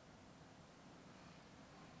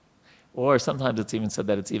 Or sometimes it's even said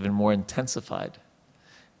that it's even more intensified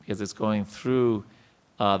because it's going through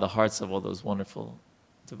the hearts of all those wonderful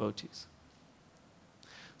devotees.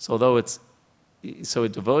 So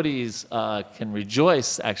devotees can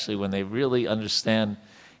rejoice actually when they really understand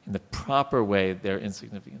in the proper way their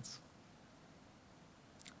insignificance.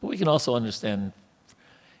 But we can also understand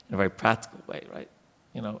in a very practical way, right?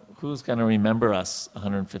 You know, who's going to remember us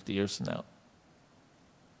 150 years from now?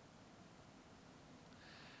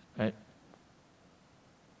 Right?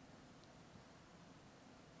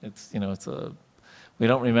 It's, you know, we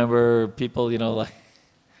don't remember people, you know, like,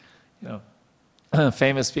 you know,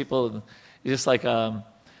 famous people. Just like, I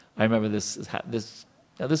remember this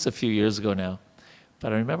is a few years ago now,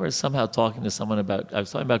 but I remember somehow talking to someone I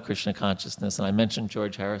was talking about Krishna consciousness, and I mentioned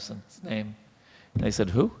George Harrison's name. And they said,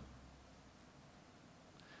 who?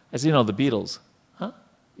 I said, you know, the Beatles. Huh?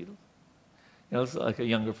 Beatles? You know, it's like a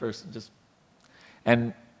younger person just.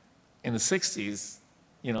 And in the 60s,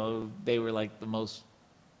 you know, they were like the most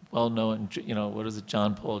well-known, you know, what is it,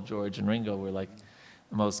 John, Paul, George, and Ringo were like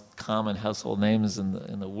the most common household names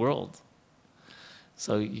in the world.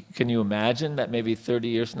 So can you imagine that maybe 30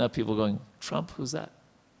 years from now, people going, Trump, who's that?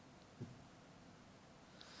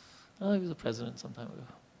 Oh, he was a president some time ago.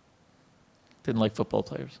 Didn't like football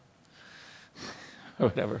players. Or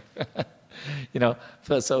whatever. You know,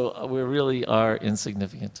 so we really are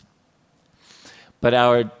insignificant. But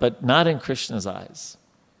not in Krishna's eyes.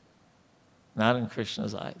 Not in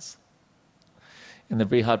Krishna's eyes. In the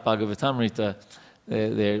Brihat Bhagavatamrita,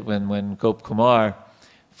 when Gop Kumar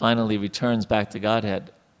finally returns back to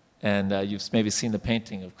Godhead, and you've maybe seen the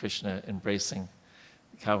painting of Krishna embracing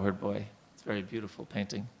the cowherd boy. It's a very beautiful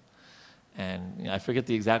painting. And you know, I forget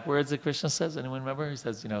the exact words that Krishna says. Anyone remember? He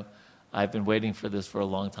says, you know, I've been waiting for this for a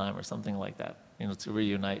long time, or something like that, you know, to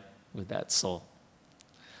reunite with that soul.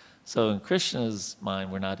 So in Krishna's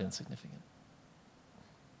mind, we're not insignificant.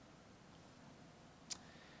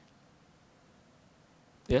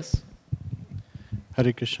 Yes?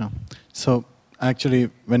 Hare Krishna. So actually,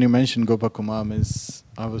 when you mentioned Gopakumar,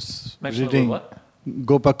 I was reading what?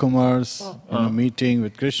 Gopakumar's meeting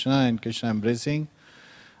with Krishna and Krishna embracing.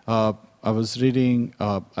 I was reading,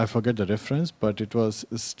 I forget the reference, but it was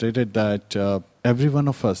stated that every one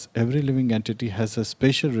of us, every living entity has a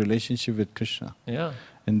special relationship with Krishna. Yeah.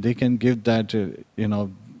 And they can give that, you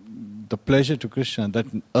know, the pleasure to Krishna that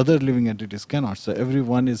other living entities cannot. So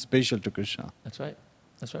everyone is special to Krishna. That's right.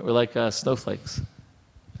 That's right. We're like snowflakes.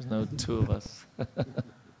 There's no two of us.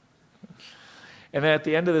 And then at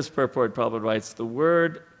the end of this purport, Prabhupada writes, the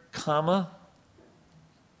word kama,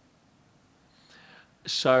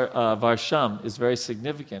 varsham, is very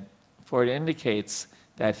significant, for it indicates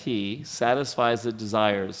that he satisfies the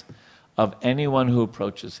desires of anyone who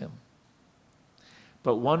approaches him.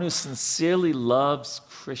 But one who sincerely loves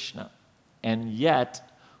Krishna and yet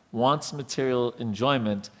wants material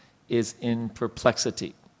enjoyment is in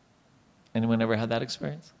perplexity. Anyone ever had that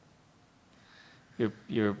experience?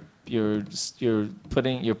 You're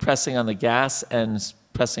pressing on the gas and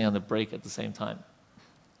pressing on the brake at the same time.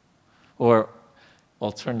 Or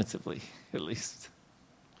alternatively, at least.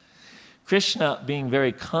 Krishna, being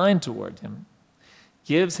very kind toward him,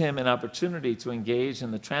 gives him an opportunity to engage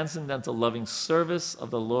in the transcendental loving service of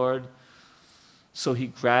the Lord, so he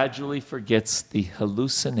gradually forgets the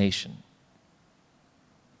hallucination.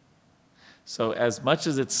 So as much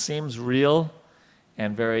as it seems real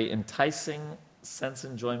and very enticing, sense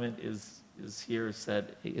enjoyment is here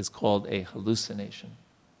said, is called a hallucination.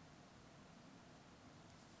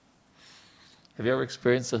 Have you ever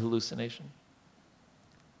experienced a hallucination?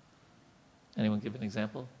 Anyone give an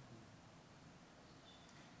example?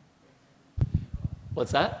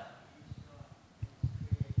 What's that?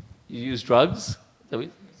 You use drugs?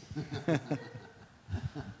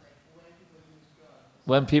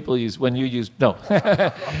 When people use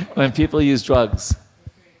drugs.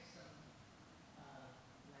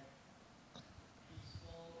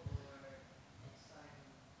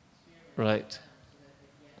 Right.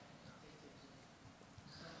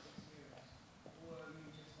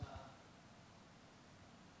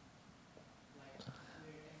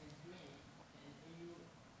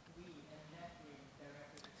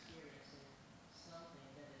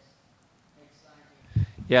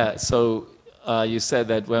 Yeah, so you said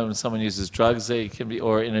that when someone uses drugs, they can be,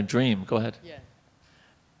 or in a dream. Go ahead. Yeah.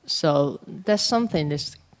 So that's something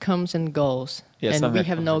that comes and goes, Yeah, and something we that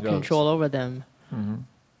have comes no and goes. control over them. Mm-hmm.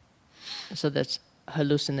 So that's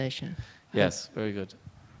hallucination. Yes, very good.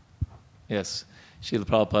 Yes, Srila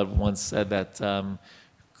Prabhupada once said that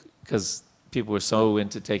because people were so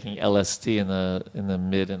into taking LSD in the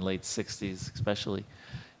mid and late 60s especially,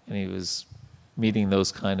 and he was meeting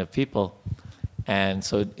those kind of people. And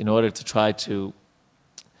so in order to try to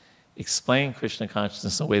explain Krishna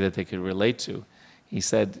consciousness in a way that they could relate to, he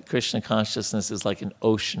said Krishna consciousness is like an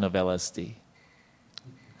ocean of LSD.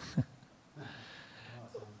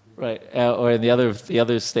 Right, or in the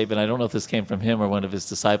other statement, I don't know if this came from him or one of his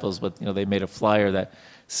disciples, but they made a flyer that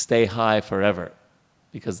stay high forever,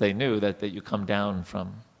 because they knew that you come down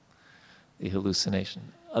from the hallucination.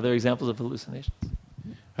 Other examples of hallucinations?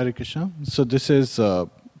 Hare Krishna. So this is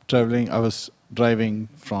traveling. I was driving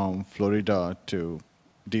from Florida to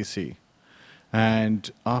DC,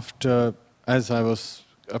 and as I was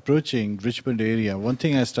approaching Richmond area, one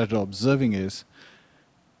thing I started observing is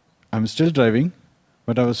I'm still driving,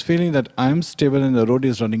 but I was feeling that I'm stable and the road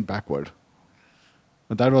is running backward.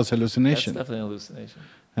 But that was hallucination. That's definitely a hallucination.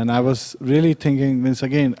 And I was really thinking,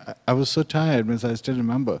 I was so tired, I still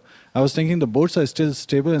remember. I was thinking the boats are still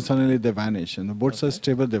stable and suddenly they vanish. And the boats are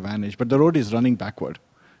stable, they vanish. But the road is running backward.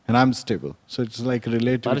 And I'm stable. So it's like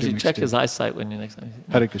relativity. Why don't you check his eyesight when you next time?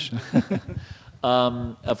 Hare Krishna.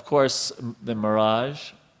 Of course, the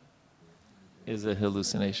mirage is a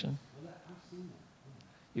hallucination.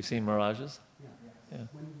 You've seen mirages? Yeah.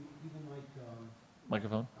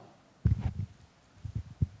 Microphone?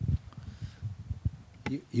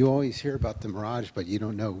 You always hear about the mirage, but you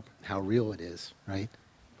don't know how real it is, right?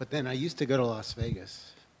 But then I used to go to Las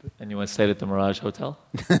Vegas. And you went to stay at the Mirage Hotel?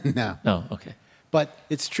 No. No, okay. But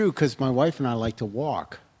it's true because my wife and I like to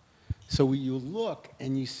walk. So you look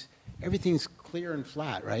and everything's clear and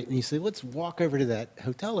flat, right? And you say, let's walk over to that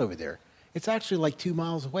hotel over there. It's actually like 2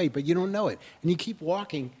 miles away, but you don't know it. And you keep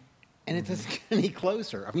walking, and it doesn't get any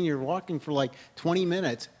closer. I mean, you're walking for like 20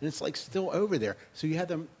 minutes, and it's like still over there. So you have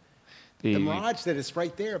the mirage that it's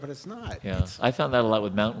right there, but it's not. Yeah, I found that a lot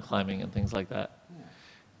with mountain climbing and things like that. Yeah.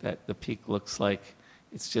 That the peak looks like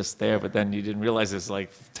it's just there, but then you didn't realize there's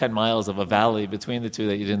like 10 miles of a valley between the two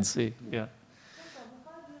that you didn't see. Yeah.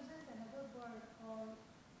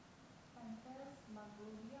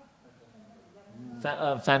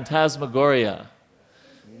 Phantasmagoria.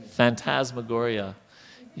 Phantasmagoria.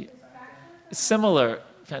 Similar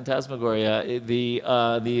phantasmagoria.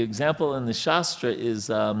 The example in the Shastra is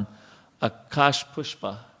Akash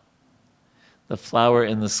Pushpa, the flower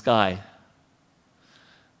in the sky,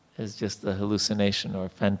 is just a hallucination or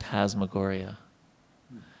phantasmagoria.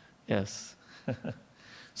 Yes.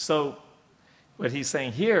 So what he's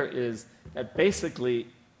saying here is that basically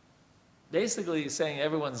he's saying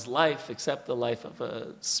everyone's life except the life of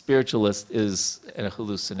a spiritualist is a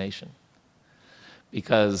hallucination.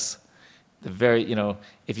 Because if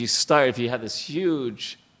you have this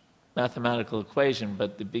huge mathematical equation,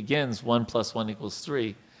 but it begins 1 + 1 =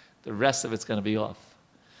 3, the rest of it's going to be off.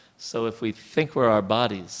 So if we think we're our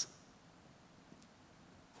bodies,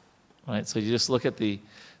 right? So you just look at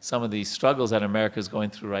some of the struggles that America is going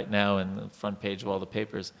through right now in the front page of all the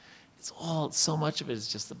papers. So much of it is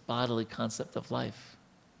just the bodily concept of life,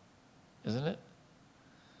 isn't it?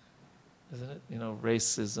 Isn't it?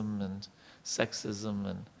 Racism and sexism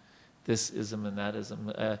and this ism and that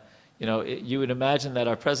ism. You would imagine that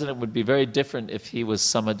our president would be very different if he was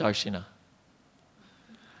Samadarshina,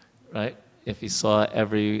 right? If he saw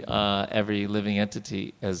every living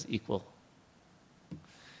entity as equal.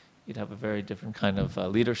 You'd have a very different kind of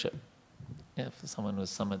leadership if someone was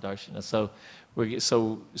Samadarshina.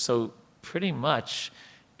 So pretty much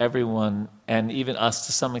everyone, and even us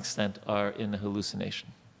to some extent, are in a hallucination.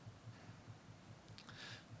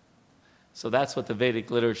 So that's what the Vedic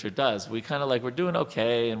literature does. We kind of we're doing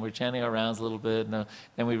okay, and we're chanting our rounds a little bit, and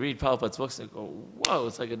then we read Prabhupada's books and go, whoa,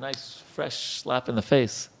 it's like a nice, fresh slap in the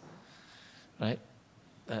face, right?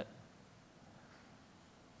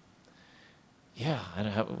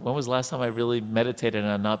 When was the last time I really meditated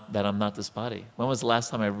and that I'm not this body? When was the last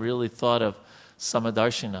time I really thought of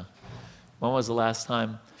Samadarshina? When was the last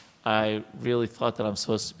time I really thought that I'm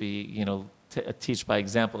supposed to be, teach by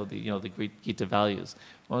example the Greek Gita values?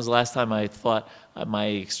 When was the last time I thought my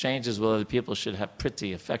exchanges with other people should have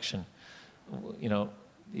priti, affection,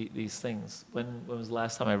 these things? When was the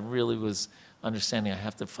last time I really was understanding I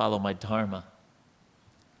have to follow my dharma?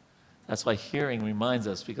 That's why hearing reminds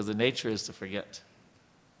us, because the nature is to forget.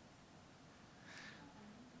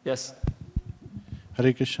 Yes?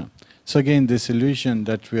 Hare Krishna. So again, this illusion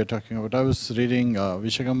that we are talking about, I was reading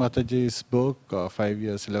Vishaka Mataji's book, 5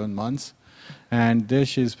 years, 11 months, and there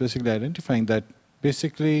she is basically identifying that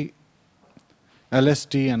basically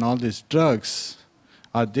LSD and all these drugs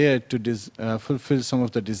are there to fulfill some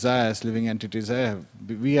of the desires living entities have.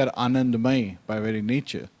 We are anandamay by very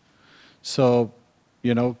nature. So,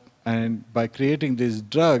 and by creating these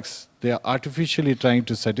drugs, they are artificially trying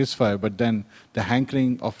to satisfy, but then the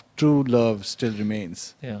hankering of true love still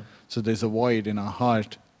remains. Yeah. So there's a void in our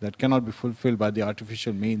heart that cannot be fulfilled by the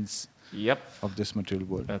artificial means of this material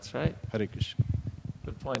world. That's right. Hare Krishna.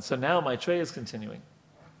 Good point. So now Maitreya is continuing,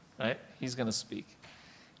 right? He's going to speak.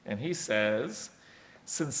 And he says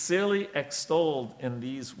sincerely extolled in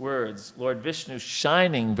these words, Lord Vishnu,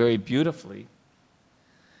 shining very beautifully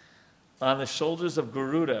on the shoulders of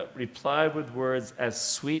Garuda, replied with words as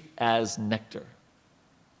sweet as nectar.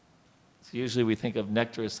 So usually we think of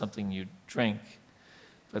nectar as something you drink,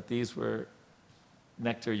 but these were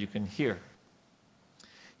nectar you can hear.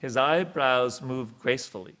 His eyebrows moved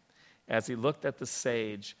gracefully as he looked at the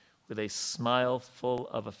sage with a smile full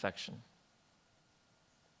of affection.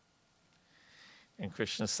 And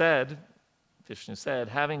Vishnu said,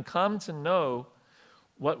 having come to know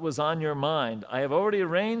what was on your mind, I have already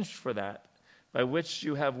arranged for that, by which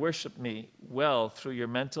you have worshipped me well through your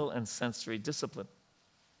mental and sensory discipline.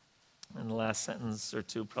 In the last sentence or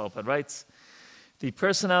two, Prabhupada writes, the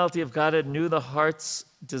personality of Godhead knew the heart's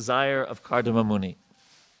desire of Kardama Muni.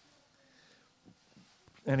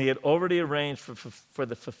 And he had already arranged for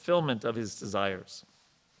the fulfillment of his desires.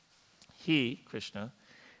 He, Krishna,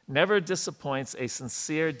 never disappoints a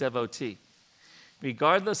sincere devotee,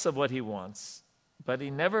 regardless of what he wants, but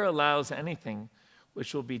he never allows anything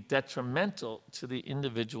which will be detrimental to the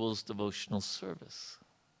individual's devotional service.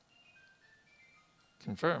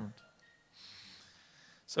 Confirmed.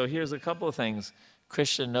 So here's a couple of things.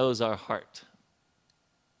 Krishna knows our heart.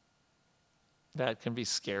 That can be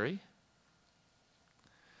scary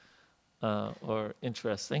or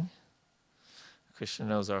interesting. Krishna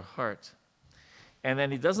knows our heart. And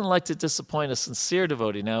then he doesn't like to disappoint a sincere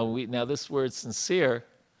devotee. Now this word sincere,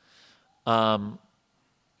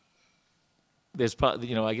 there's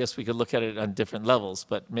probably, I guess we could look at it on different levels,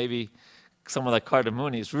 but maybe someone like Kardama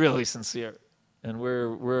Muni is really sincere, and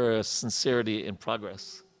we're a sincerity in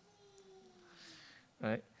progress,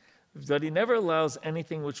 right? But he never allows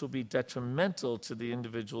anything which will be detrimental to the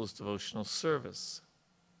individual's devotional service.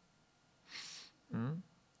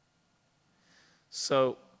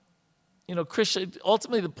 So, Krishna,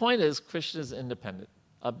 ultimately the point is Krishna is independent.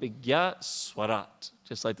 Abhigya Swarat,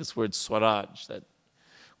 just like this word Swaraj that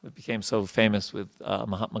became so famous with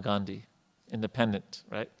Mahatma Gandhi, independent,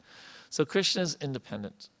 right? So Krishna is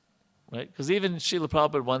independent, right? Because even Srila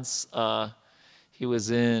Prabhupada once, he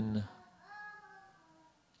was in,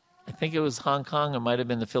 I think it was Hong Kong, it might have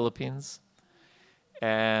been the Philippines,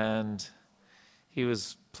 and he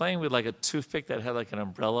was playing with like a toothpick that had like an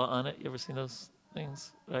umbrella on it. You ever seen those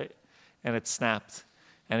things, right? And it snapped,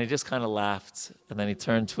 and he just kind of laughed, and then he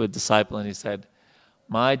turned to a disciple and he said,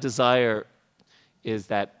 my desire is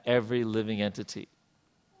that every living entity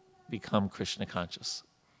become Krishna conscious.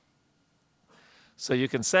 So you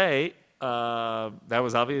can say that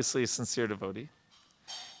was obviously a sincere devotee,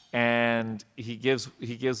 and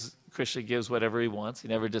Krishna gives whatever he wants. He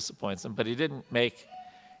never disappoints him, but he didn't make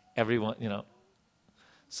everyone,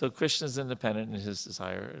 So Krishna is independent in his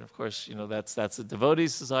desire, and of course, that's a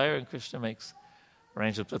devotee's desire, and Krishna makes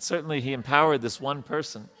arrangements. But certainly, he empowered this one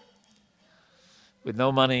person with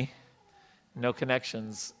no money, no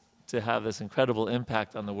connections, to have this incredible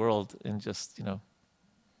impact on the world in just,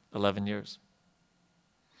 11 years.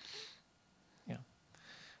 Yeah.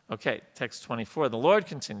 Okay, text 24. The Lord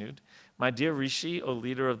continued, my dear Rishi, O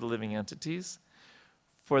leader of the living entities,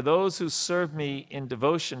 for those who serve me in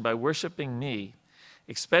devotion by worshiping me,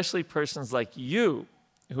 especially persons like you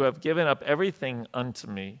who have given up everything unto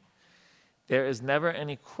me, there is never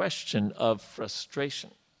any question of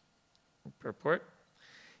frustration. Purport.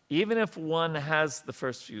 Even if one has the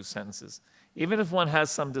first few sentences, even if one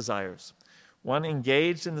has some desires, one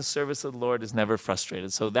engaged in the service of the Lord is never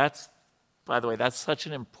frustrated. So that's, by the way, that's such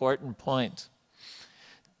an important point.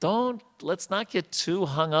 Let's not get too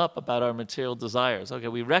hung up about our material desires. Okay,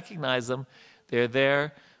 we recognize them, they're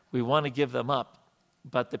there, we want to give them up.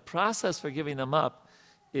 But the process for giving them up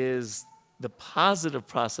is the positive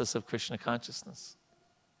process of Krishna consciousness,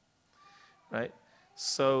 right?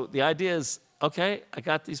 So the idea is, okay, I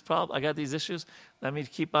got these problems, I got these issues. Let me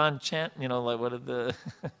keep on chanting. Like what did the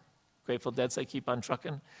Grateful Dead say? Keep on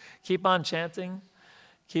trucking. Keep on chanting.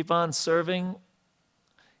 Keep on serving.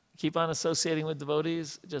 Keep on associating with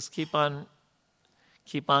devotees. Just keep on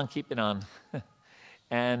keeping on,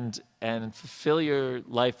 and fulfill your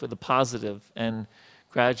life with the positive. And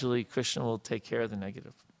gradually, Krishna will take care of the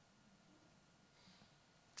negative.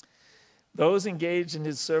 Those engaged in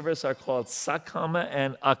his service are called sakama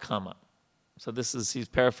and akama. So he's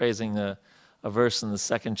paraphrasing a verse in the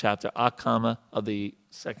second chapter, akama, of the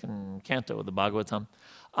second canto of the Bhāgavatam.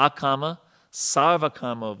 Akama,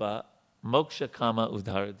 sarvakamova, moksha kama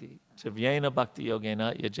udharadi, chivyena bhakti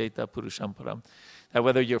yogena yajeta purusham param. That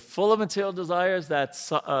whether you're full of material desires, that's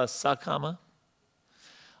sakama,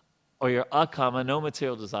 or you're akama, no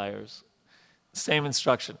material desires, same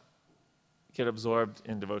instruction. Get absorbed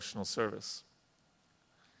in devotional service.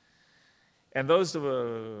 And those who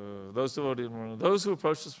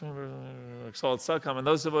approach this are called Sadkam, and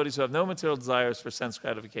those devotees who have no material desires for sense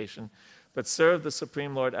gratification, but serve the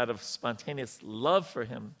Supreme Lord out of spontaneous love for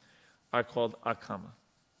Him, are called Akama.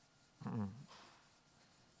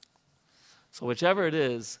 So whichever it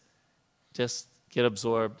is, just get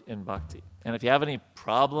absorbed in bhakti. And if you have any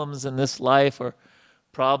problems in this life or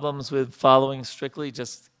problems with following strictly,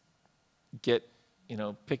 just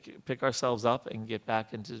pick ourselves up and get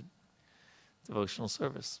back into devotional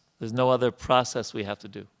service. There's no other process we have to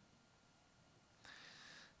do.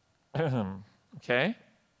 Okay?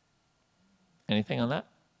 Anything on that?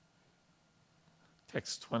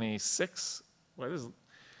 Text 26.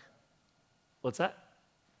 What's that?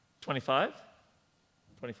 25?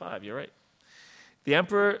 25, you're right. The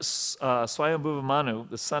Emperor Swayambhuva Manu,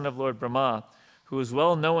 the son of Lord Brahma, who is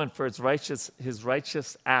well known for his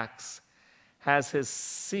righteous acts, has his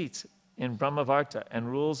seat in Brahmavarta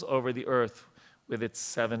and rules over the earth with its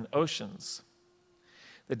 7 oceans.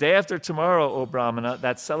 The day after tomorrow, O Brahmana,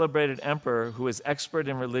 that celebrated emperor who is expert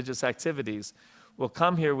in religious activities will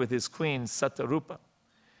come here with his queen Satarupa,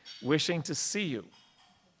 wishing to see you.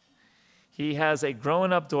 He has a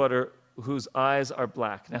grown-up daughter whose eyes are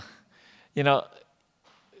black. Now,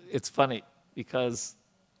 it's funny because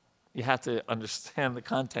you have to understand the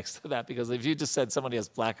context of that, because if you just said somebody has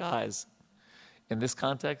black eyes, in this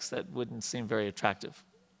context, that wouldn't seem very attractive,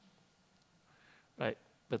 right?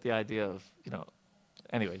 But the idea of,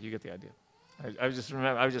 anyway, you get the idea. I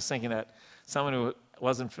was just thinking that someone who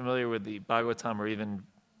wasn't familiar with the Bhāgavatam or even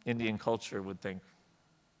Indian culture would think,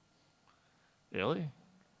 really?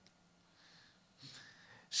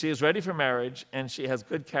 She is ready for marriage, and she has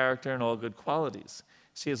good character and all good qualities.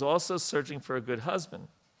 She is also searching for a good husband.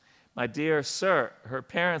 My dear sir, her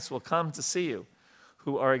parents will come to see you,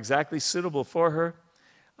 who are exactly suitable for her,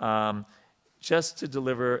 just to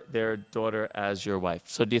deliver their daughter as your wife.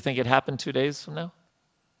 So do you think it happened 2 days from now?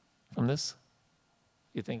 From this?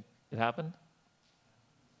 You think it happened?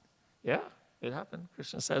 Yeah, it happened.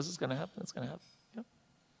 Krishna says it's going to happen. It's going to happen.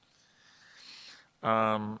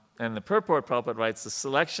 Yeah. And the purport, Prabhupada writes, the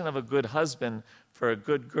selection of a good husband for a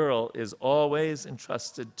good girl is always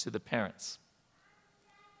entrusted to the parents.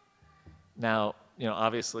 Now,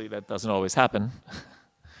 obviously that doesn't always happen,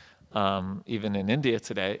 even in India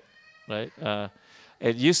today, right?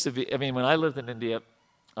 It used to be, when I lived in India,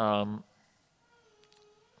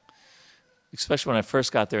 especially when I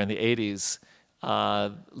first got there in the 80s,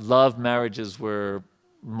 love marriages were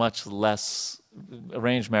much less,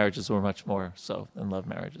 arranged marriages were much more so than love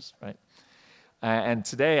marriages, right? And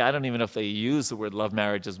today, I don't even know if they use the word love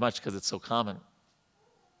marriage as much because it's so common.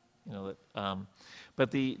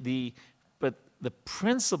 But the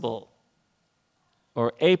principle,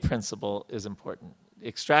 or a principle, is important.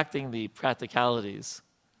 Extracting the practicalities,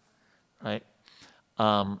 right?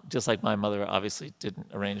 Just like my mother obviously didn't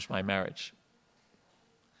arrange my marriage,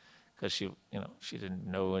 because she didn't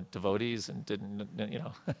know devotees and didn't,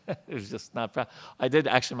 it was just not. I did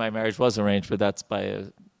actually. My marriage was arranged, but that's by a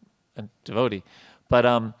devotee.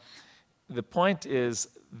 But the point is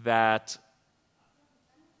that,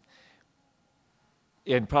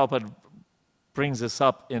 and Prabhupada brings this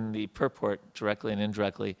up in the purport directly and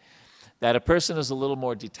indirectly, that a person is a little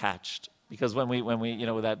more detached, because when we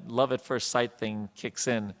that love at first sight thing kicks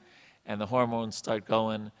in, and the hormones start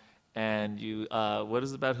going. And you, what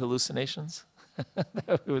is it about hallucinations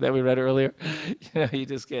that we read earlier? You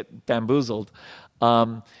just get bamboozled.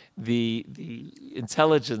 The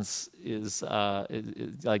intelligence is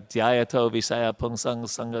like dhyato visaya pungsang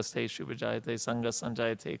sangaste shubhajayate sanga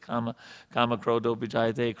sanjayate kama krodho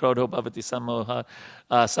vijayate krodho bhavati samoha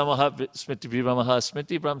samoha smriti vibhramaha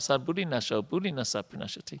smriti brahmsad buddhi nasa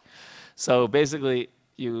pranashati. So basically,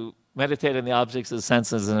 you meditate on the objects of the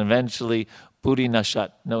senses, and eventually, buddhi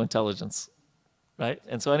nashat, no intelligence, right?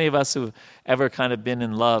 And so any of us who've ever kind of been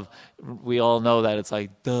in love, we all know that it's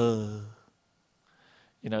like, duh.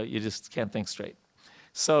 You just can't think straight.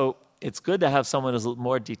 So it's good to have someone who's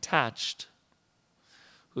more detached,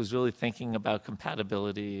 who's really thinking about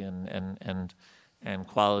compatibility and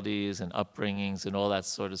qualities and upbringings and all that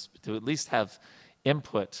sort of, to at least have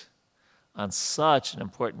input on such an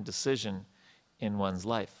important decision in one's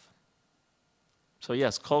life. So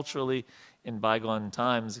yes, culturally, in bygone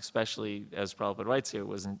times, especially as Prabhupada writes here, it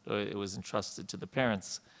was entrusted to the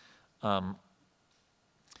parents.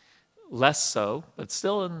 Less so, but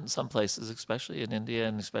still in some places, especially in India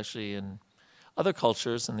and especially in other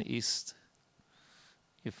cultures in the East,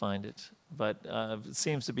 you find it. But it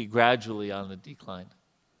seems to be gradually on the decline.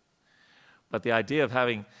 But the idea of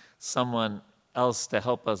having someone else to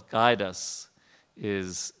help us, guide us,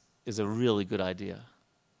 is a really good idea.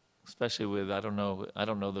 especially with, I don't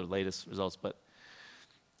know the latest results, but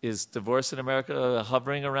is divorce in America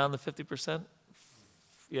hovering around the 50%?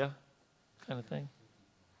 Yeah, kind of thing?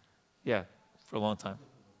 Yeah, for a long time.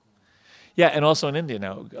 Yeah, and also in India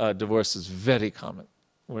now, divorce is very common,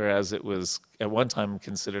 whereas it was at one time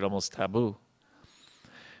considered almost taboo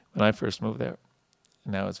when I first moved there.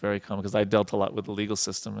 Now it's very common because I dealt a lot with the legal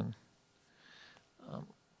system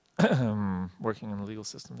and working in the legal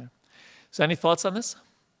system there. So any thoughts on this?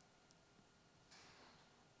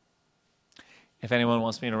 If anyone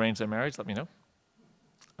wants me to arrange their marriage, let me know.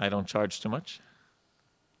 I don't charge too much.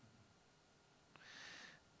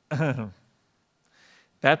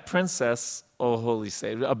 That princess, oh holy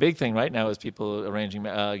sage, a big thing right now is people arranging,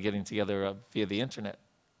 getting together via the internet.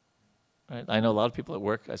 Right? I know a lot of people at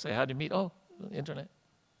work, I say, how do you meet? Oh, internet.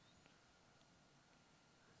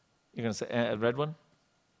 You're going to say, a red one?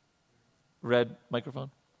 Red microphone?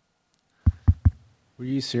 Were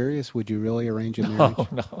you serious? Would you really arrange a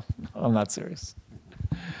marriage? No, I'm not serious.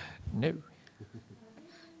 No.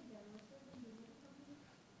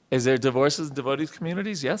 Is there divorces in devotees'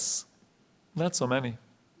 communities? Yes. Not so many.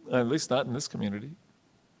 At least not in this community.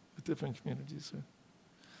 With different communities.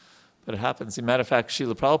 But it happens. As a matter of fact,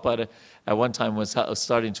 Srila Prabhupada at one time was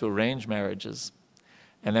starting to arrange marriages.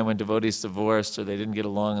 And then when devotees divorced or they didn't get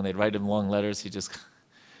along and they'd write him long letters,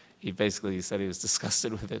 he basically said he was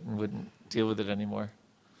disgusted with it and wouldn't deal with it anymore.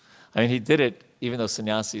 I mean, he did it even though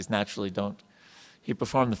sannyasis naturally don't. He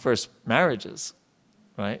performed the first marriages,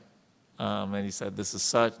 right? And he said, this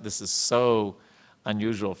is so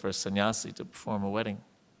unusual for a sannyasi to perform a wedding.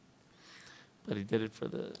 But he did it for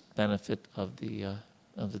the benefit of the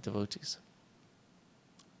devotees.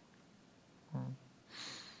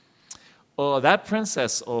 Oh, that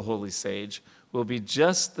princess, O holy sage, will be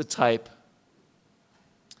just the type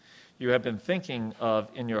you have been thinking of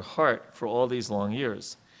in your heart for all these long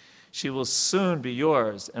years. She will soon be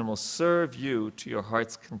yours and will serve you to your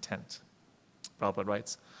heart's content. Prabhupada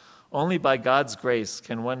writes, only by God's grace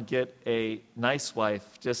can one get a nice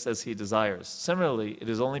wife just as he desires. Similarly, it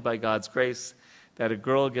is only by God's grace that a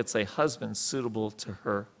girl gets a husband suitable to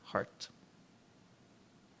her heart.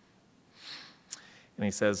 And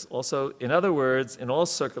he says also, in other words, in all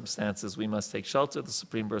circumstances, we must take shelter of the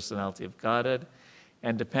Supreme Personality of Godhead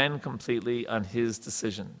and depend completely on his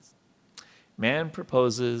decisions. Man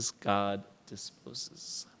proposes, God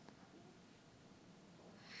disposes.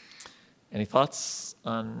 Any thoughts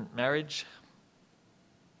on marriage?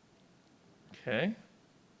 Okay.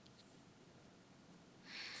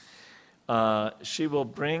 She will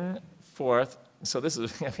bring forth, so this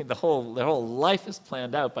is, I mean, their whole life is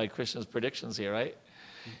planned out by Krishna's predictions here, right?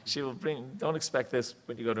 She will bring, don't expect this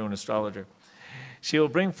when you go to an astrologer. She will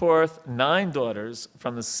bring forth 9 daughters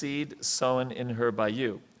from the seed sown in her by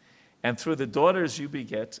you. And through the daughters you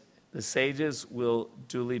beget, the sages will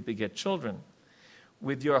duly beget children.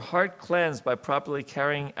 With your heart cleansed by properly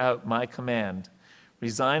carrying out my command,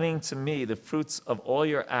 resigning to me the fruits of all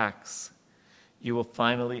your acts, you will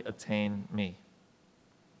finally attain me.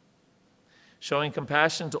 Showing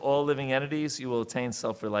compassion to all living entities, you will attain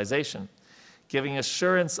self-realization. Giving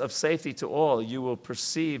assurance of safety to all, you will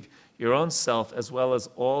perceive your own self as well as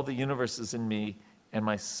all the universes in me and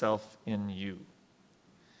myself in you.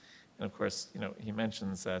 And of course, he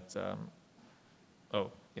mentions that,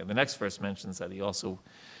 the next verse mentions that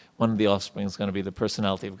one of the offspring is going to be the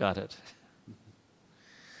personality of Godhead.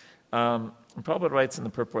 And Prabhupada writes in the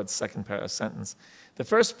purport's second sentence, the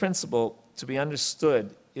first principle to be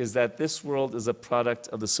understood is that this world is a product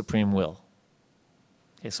of the supreme will.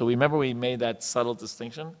 Okay, so remember we made that subtle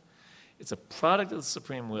distinction? It's a product of the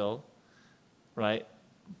supreme will, right?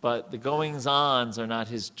 But the goings-ons are not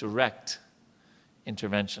his direct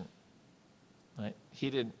intervention, right?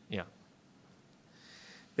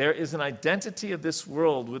 There is an identity of this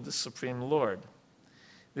world with the Supreme Lord.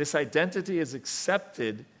 This identity is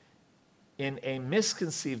accepted in a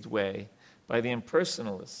misconceived way by the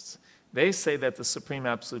impersonalists. They say that the Supreme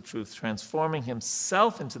Absolute Truth, transforming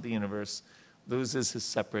himself into the universe, loses his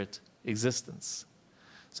separate existence.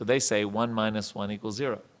 So they say 1 minus 1 equals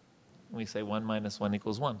 0. We say 1 minus 1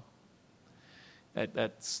 equals 1.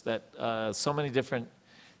 So many different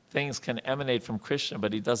things can emanate from Krishna,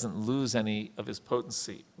 but he doesn't lose any of his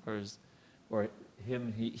potency or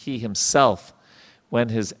he himself when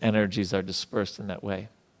his energies are dispersed in that way.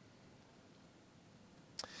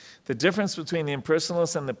 The difference between the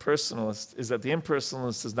impersonalist and the personalist is that the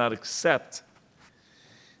impersonalist does not accept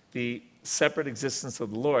the separate existence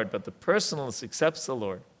of the Lord, but the personalist accepts the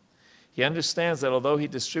Lord. He understands that although he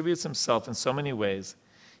distributes himself in so many ways,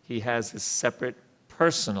 he has his separate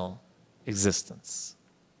personal existence.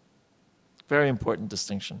 Very important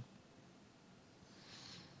distinction.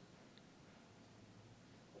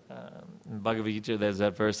 In Bhagavad Gita, there's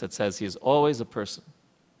that verse that says he is always a person.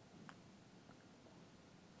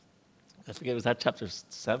 I forget, was that chapter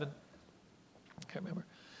 7? I can't remember.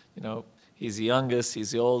 You know, he's the youngest,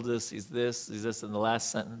 he's the oldest, he's this, and the last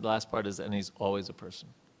sentence, the last part is, and he's always a person.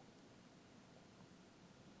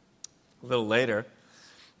 A little later,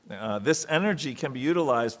 this energy can be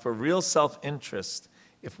utilized for real self-interest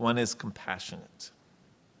if one is compassionate.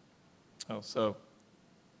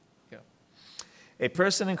 A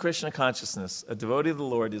person in Krishna consciousness, a devotee of the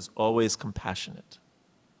Lord, is always compassionate.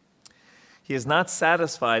 He is not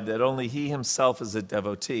satisfied that only he himself is a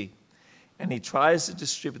devotee, and he tries to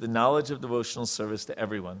distribute the knowledge of devotional service to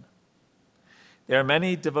everyone. There are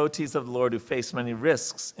many devotees of the Lord who face many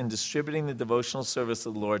risks in distributing the devotional service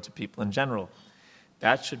of the Lord to people in general.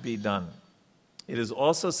 That should be done. It is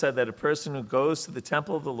also said that a person who goes to the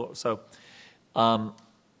temple of the Lord...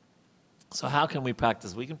 So how can we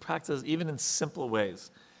practice? We can practice even in simple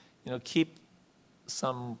ways. You know, keep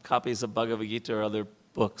some copies of Bhagavad Gita or other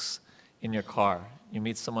books in your car. You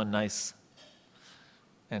meet someone nice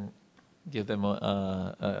and give them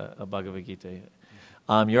a Bhagavad Gita.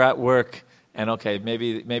 You're at work, and okay,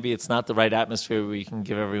 maybe it's not the right atmosphere where you can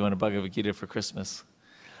give everyone a Bhagavad Gita for Christmas,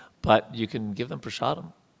 but you can give them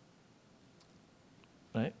prasadam,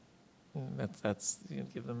 right? That's you can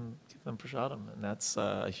give them prasadam, and that's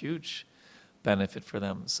a huge benefit for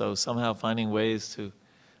them. So somehow finding ways to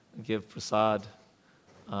give prasad.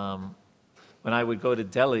 When I would go to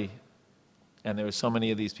Delhi, and there were so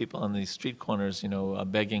many of these people on these street corners,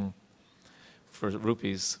 begging for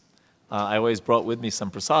rupees, I always brought with me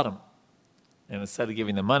some prasadam. And instead of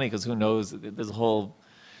giving them money, because who knows, there's a whole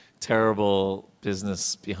terrible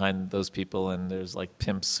business behind those people, and there's like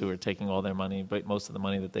pimps who are taking all their money, but most of the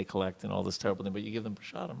money that they collect and all this terrible thing, but you give them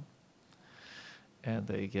prasadam, and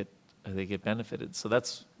they get benefited. So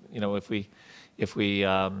that's, if we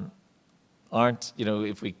aren't,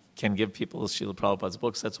 if we can give people Srila Prabhupada's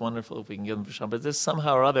books, that's wonderful. If we can give them prasadam, but there's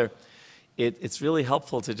somehow or other, it's really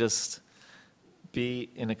helpful to just be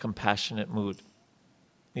in a compassionate mood.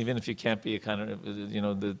 Even if you can't be a kind of,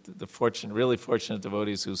 the really fortunate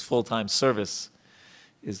devotees whose full-time service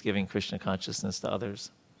is giving Krishna consciousness to others,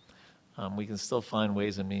 we can still find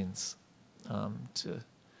ways and means to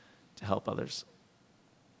help others.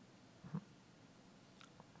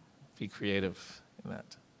 Be creative in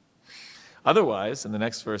that. Otherwise, in the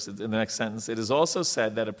next verse, in the next sentence, it is also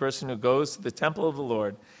said that a person who goes to the temple of the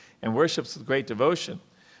Lord and worships with great devotion,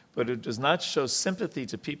 but who does not show sympathy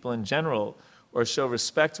to people in general or show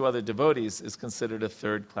respect to other devotees, is considered a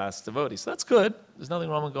third-class devotee. So that's good. There's nothing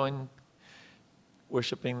wrong with going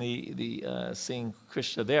worshiping seeing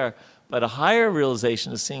Krishna there, but a higher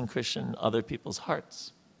realization is seeing Krishna in other people's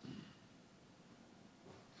hearts.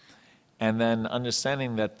 And then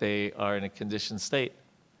understanding that they are in a conditioned state,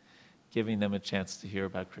 giving them a chance to hear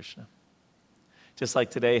about Krishna. Just like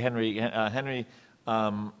today, Henry and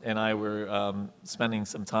I were spending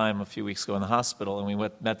some time a few weeks ago in the hospital, and we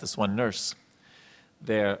met this one nurse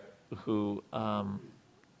there who,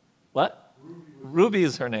 what? Ruby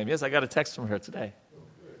is her name. Yes, I got a text from her today.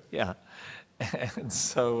 Yeah. And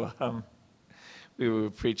so we were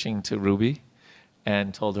preaching to Ruby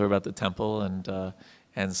and told her about the temple,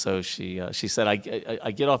 and so she said, I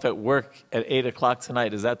get off at work at 8 o'clock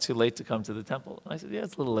tonight. Is that too late to come to the temple? And I said, yeah,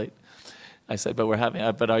 it's a little late. I said,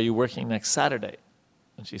 but are you working next Saturday?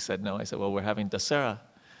 And she said, no. I said, well, we're having Dasara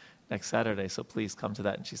next Saturday, so please come to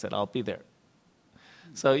that. And she said, I'll be there.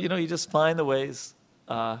 So, you just find the ways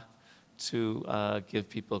to give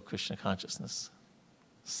people Krishna consciousness,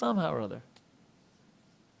 somehow or other.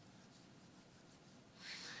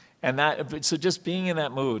 And so just being in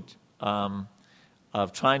that mood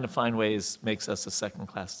of trying to find ways makes us a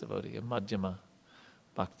second-class devotee, a madhyama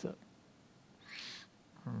bhakta.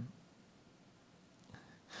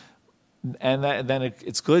 And then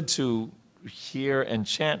it's good to hear and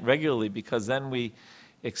chant regularly, because then we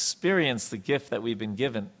experience the gift that we've been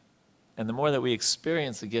given. And the more that we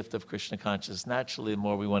experience the gift of Krishna consciousness, naturally the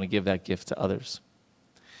more we want to give that gift to others.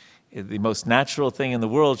 The most natural thing in the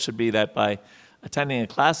world should be that by attending a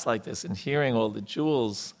class like this and hearing all the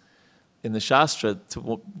jewels in the Shastra,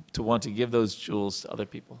 to want to give those jewels to other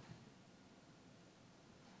people.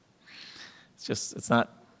 It's just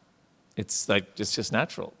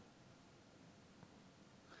natural.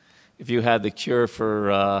 If you had the cure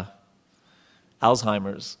for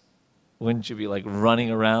Alzheimer's, wouldn't you be like running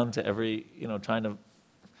around to every, trying to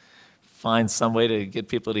find some way to get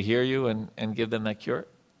people to hear you and give them that cure?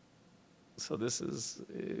 So this is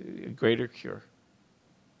a greater cure.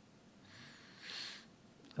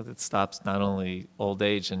 It stops not only old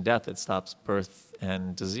age and death, it stops birth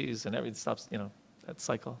and disease, and everything stops, that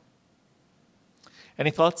cycle.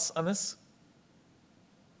 Any thoughts on this?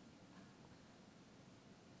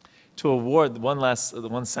 To award,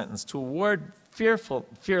 one sentence, to award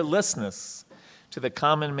fearlessness to the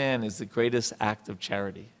common man is the greatest act of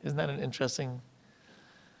charity. Isn't that an interesting?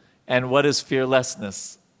 And what is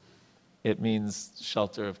fearlessness? It means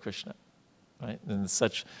shelter of Krishna, right? And it's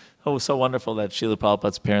so wonderful that Srila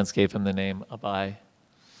Prabhupada's parents gave him the name Abhay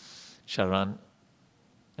Charan,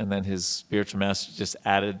 and then his spiritual master just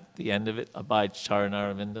added the end of it, Abhay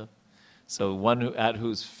Charanaravinda. So one at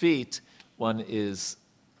whose feet one is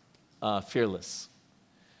fearless.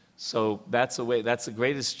 So that's the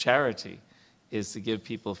greatest charity, is to give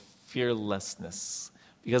people fearlessness.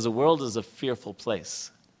 Because the world is a fearful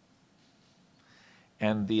place.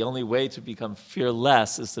 And the only way to become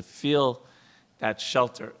fearless is to feel that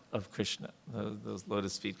shelter of Krishna. Those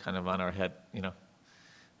lotus feet kind of on our head,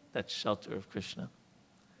 that shelter of Krishna.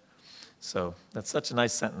 So that's such a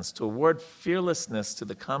nice sentence. To award fearlessness to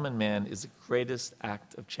the common man is the greatest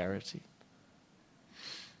act of charity.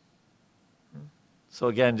 So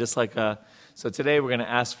again, just like, so today we're going to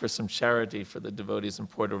ask for some charity for the devotees in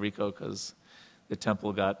Puerto Rico because the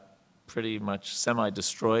temple got pretty much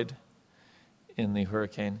semi-destroyed in the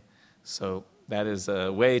hurricane. So that is a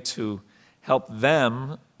way to help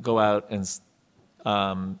them go out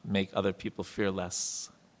and make other people fear less.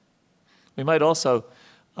 We might also,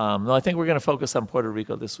 no, I think we're going to focus on Puerto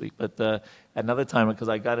Rico this week, but another time, because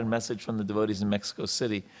I got a message from the devotees in Mexico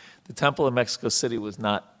City, the temple in Mexico City was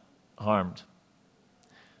not harmed.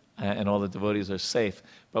 And all the devotees are safe.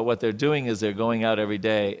 But what they're doing is they're going out every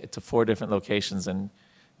day to 4 different locations and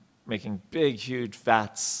making big, huge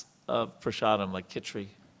vats of prasadam, like khichdi,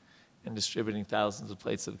 and distributing thousands of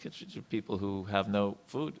plates of khichdi to people who have no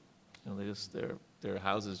food. Their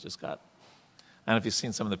houses just got. I don't know if you've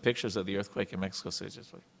seen some of the pictures of the earthquake in Mexico City,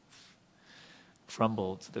 just like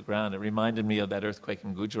crumbled to the ground. It reminded me of that earthquake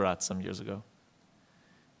in Gujarat some years ago.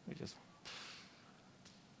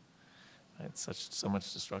 It's so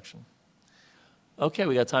much destruction. Okay,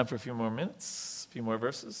 we got time for a few more minutes, a few more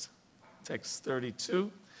verses. Text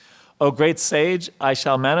 32. O great sage, I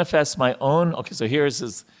shall manifest my own. Okay, so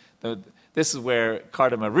this is where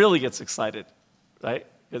Kardama really gets excited, right?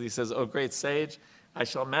 Because he says, O great sage, I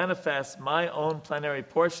shall manifest my own plenary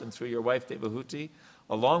portion through your wife Devahuti,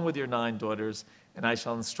 along with your 9 daughters, and I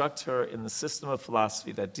shall instruct her in the system of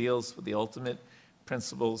philosophy that deals with the ultimate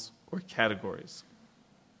principles or categories.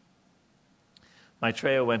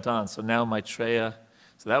 Maitreya went on. So now Maitreya,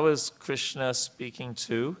 so that was Krishna speaking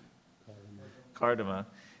to Kardama.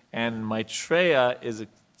 And Maitreya is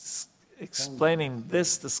explaining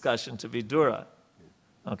this discussion to Vidura.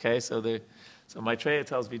 Okay, so Maitreya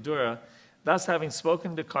tells Vidura, thus having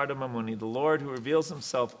spoken to Kardama Muni, the Lord who reveals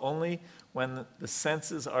himself only when the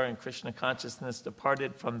senses are in Krishna consciousness,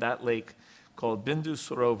 departed from that lake called Bindu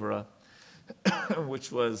Sarovara,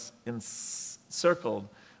 which was encircled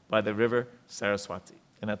by the river Saraswati.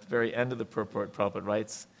 And at the very end of the purport, Prabhupada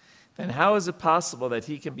writes, then how is it possible that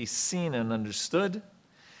he can be seen and understood?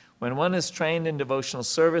 When one is trained in devotional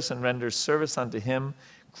service and renders service unto him,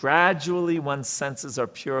 gradually one's senses are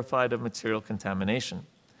purified of material contamination.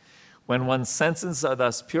 When one's senses are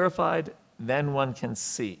thus purified, then one can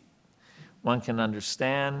see, one can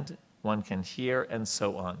understand, one can hear, and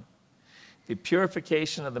so on. The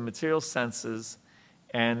purification of the material senses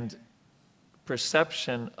and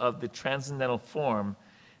perception of the transcendental form,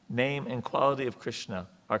 name, and quality of Krishna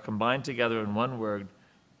are combined together in one word,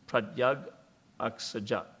 pratyag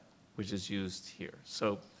aksaja, which is used here.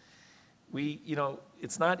 So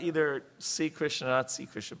it's not either see Krishna or not see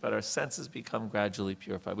Krishna, but our senses become gradually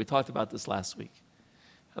purified. We talked about this last week,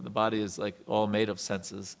 how the body is like all made of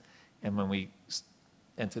senses, and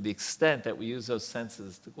to the extent that we use those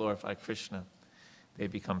senses to glorify Krishna, they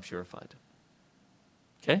become purified.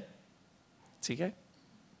 Okay? TK?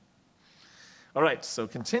 All right, so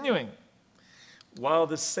continuing. While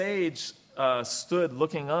the sage stood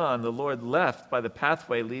looking on, the Lord left by the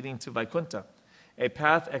pathway leading to Vaikuntha, a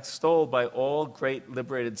path extolled by all great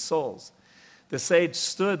liberated souls. The sage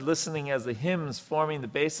stood listening as the hymns forming the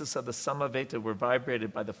basis of the Samaveta were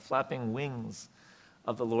vibrated by the flapping wings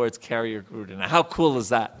of the Lord's carrier Garuda. Now, how cool is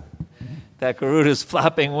that? That Garuda's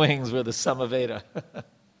flapping wings were the Samaveta.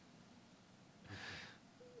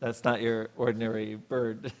 That's not your ordinary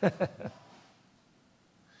bird.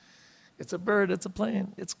 It's a bird, it's a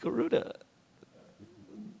plane, it's Garuda.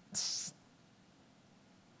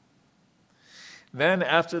 Then,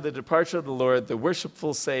 after the departure of the Lord, the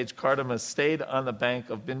worshipful sage Kardama stayed on the bank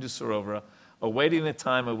of Bindu Sarovara, awaiting the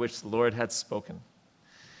time at which the Lord had spoken.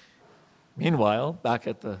 Meanwhile, back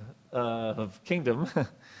at the kingdom,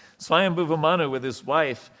 Swayambhuva Manu with his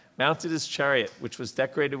wife mounted his chariot, which was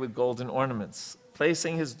decorated with golden ornaments.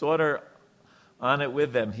 Placing his daughter on it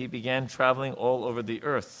with them, he began traveling all over the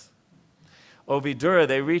earth. O Vidura,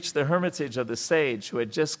 they reached the hermitage of the sage who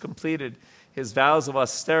had just completed his vows of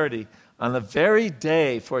austerity on the very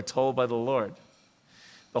day foretold by the Lord.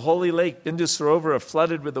 The holy lake Bindusarovara,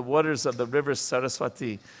 flooded with the waters of the river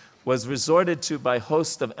Saraswati, was resorted to by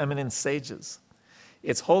hosts of eminent sages.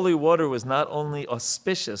 Its holy water was not only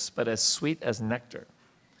auspicious, but as sweet as nectar.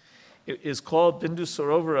 It is called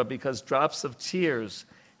Bindusarovara because drops of tears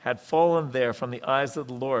had fallen there from the eyes of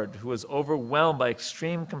the Lord, who was overwhelmed by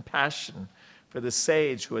extreme compassion for the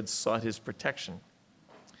sage who had sought his protection.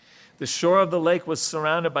 The shore of the lake was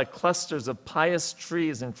surrounded by clusters of pious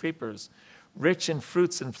trees and creepers, rich in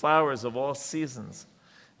fruits and flowers of all seasons,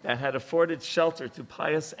 that had afforded shelter to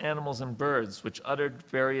pious animals and birds, which uttered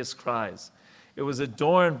various cries. It was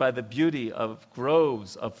adorned by the beauty of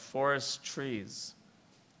groves of forest trees.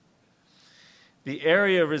 The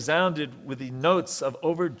area resounded with the notes of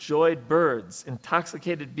overjoyed birds.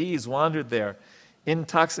 Intoxicated bees wandered there.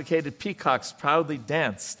 Intoxicated peacocks proudly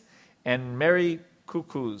danced, and merry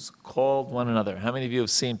cuckoos called one another. How many of you have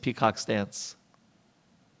seen peacocks dance?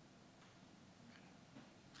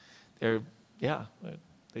 They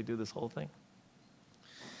do this whole thing.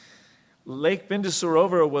 Lake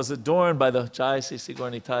Bindusarovara was adorned by the Jai Sisi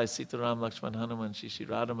Gornitai, Sitaram Lakshman Hanuman, Shishi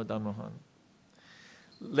Radha Madan Mohan.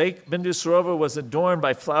 Lake Bindusarovara was adorned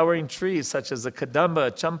by flowering trees such as the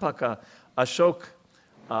Kadamba, Champaka, Ashok,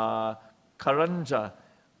 Karanja,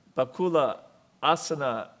 Bakula,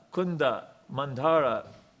 Asana, Kunda, Mandara,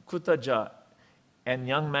 Kutaja, and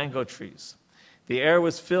young mango trees. The air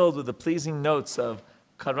was filled with the pleasing notes of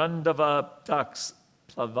Karandava ducks,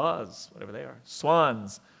 plavas, whatever they are,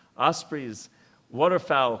 swans, ospreys,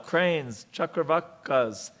 waterfowl, cranes,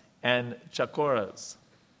 chakravakas, and chakoras.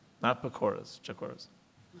 Not pakoras, chakoras.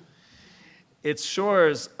 Its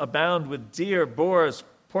shores abound with deer, boars,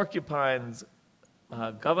 porcupines,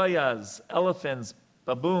 gavayas, elephants,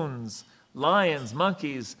 baboons, lions,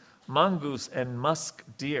 monkeys, mongoose, and musk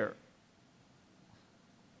deer.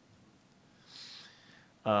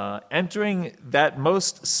 Entering that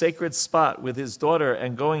most sacred spot with his daughter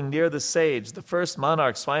and going near the sage, the first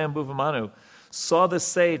monarch, Swayambhuva Manu, saw the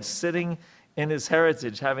sage sitting in his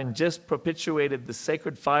heritage, having just propitiated the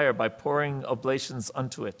sacred fire by pouring oblations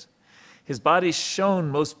unto it. His body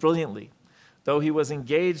shone most brilliantly. Though he was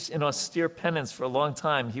engaged in austere penance for a long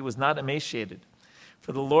time, he was not emaciated,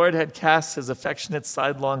 for the Lord had cast his affectionate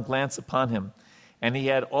sidelong glance upon him, and he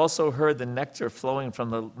had also heard the nectar flowing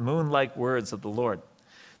from the moon-like words of the Lord.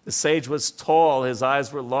 The sage was tall, his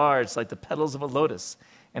eyes were large, like the petals of a lotus,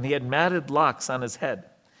 and he had matted locks on his head.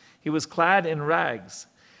 He was clad in rags.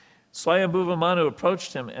 Swayambhuva Manu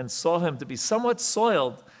approached him and saw him to be somewhat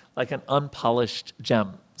soiled, like an unpolished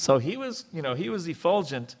gem. So he was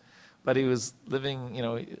effulgent, but he was living,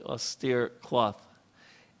 austere cloth.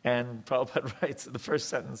 And Prabhupada writes in the first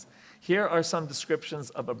sentence, here are some descriptions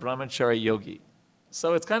of a brahmachari yogi.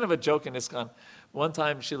 So it's kind of a joke in ISKCON. One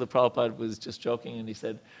time Srila Prabhupada was just joking and he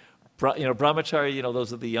said, brahmachari,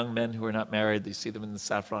 those are the young men who are not married. You see them in the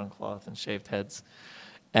saffron cloth and shaved heads.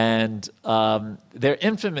 And they're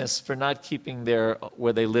infamous for not keeping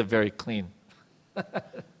where they live very clean.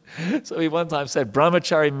 So he one time said,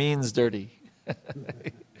 brahmachari means dirty.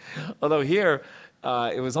 Although here,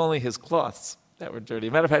 it was only his cloths that were dirty.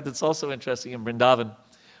 Matter of fact, it's also interesting in Vrindavan,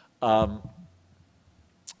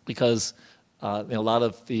 because a lot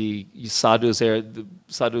of the sadhus there, the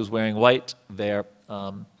sadhus wearing white there,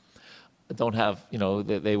 don't have,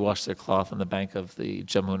 they wash their cloth on the bank of the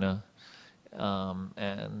Jamuna,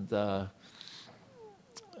 and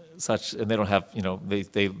such, and they don't have,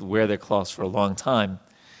 they wear their cloths for a long time.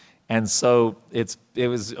 And so it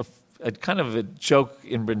was a kind of a joke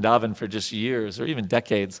in Vrindavan for just years or even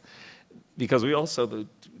decades, because we also, the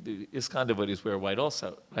ISKCON devotees wear white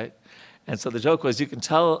also, right? And so the joke was, you can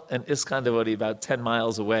tell an ISKCON devotee about 10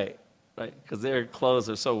 miles away, right? Because their clothes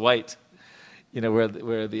are so white,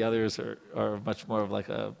 where the others are much more of like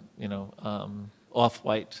a,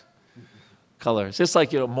 off-white color. It's just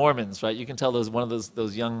like, Mormons, right? You can tell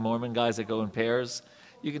those young Mormon guys that go in pairs,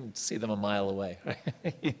 you can see them a mile away, right?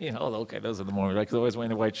 Okay, those are the Mormons, right? Because they're always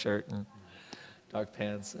wearing a white shirt and dark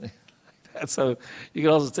pants. So you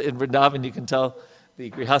can also, in Vrindavan, you can tell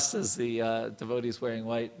the grihastas, the devotees wearing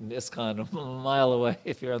white in ISKCON, a mile away.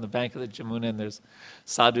 If you're on the bank of the Jamuna and there's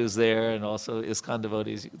sadhus there and also ISKCON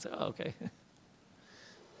devotees, you can say, oh, okay.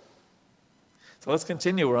 So let's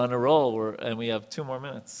continue. We're on a roll, and we have 2 more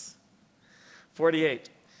minutes.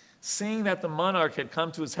 48. Seeing that the monarch had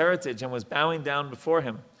come to his heritage and was bowing down before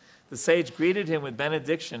him, the sage greeted him with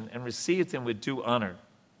benediction and received him with due honor.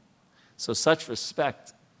 So such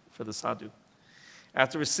respect for the sadhu.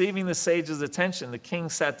 After receiving the sage's attention, the king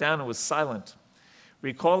sat down and was silent.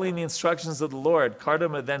 Recalling the instructions of the Lord,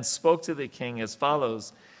 Kardama then spoke to the king as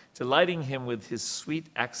follows, delighting him with his sweet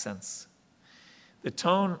accents. The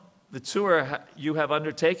tour you have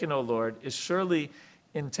undertaken, O Lord, is surely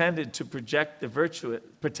intended to protect the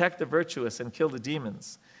virtuous and kill the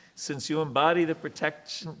demons, since you embody the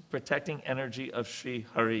protecting energy of Sri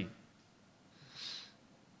Hari.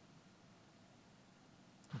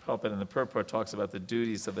 Prabhupada in the purport talks about the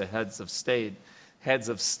duties of the heads of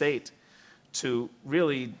state to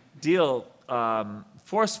really deal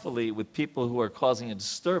forcefully with people who are causing a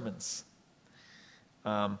disturbance.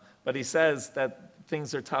 But he says that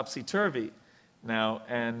things are topsy-turvy now,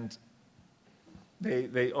 and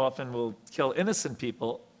they often will kill innocent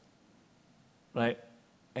people, right,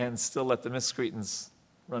 and still let the miscreants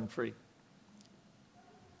run free.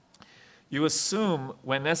 You assume,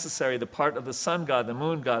 when necessary, the part of the sun god, the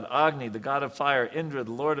moon god, Agni, the god of fire, Indra,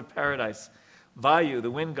 the lord of paradise, Vayu, the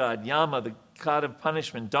wind god, Yama, the god of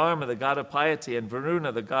punishment, Dharma, the god of piety, and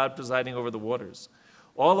Varuna, the god presiding over the waters.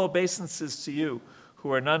 All obeisances to you,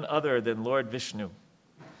 who are none other than Lord Vishnu.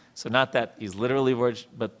 So not that he's literally,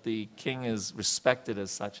 but the king is respected as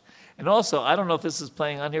such. And also, I don't know if this is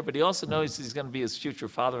playing on here, but he also knows he's going to be his future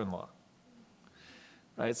father-in-law.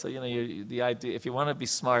 Right? So, the idea, if you want to be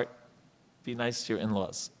smart, be nice to your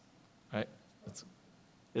in-laws. Right?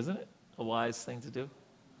 Isn't it a wise thing to do?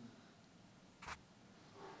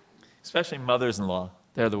 Especially mothers-in-law.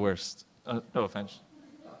 They're the worst. No offense.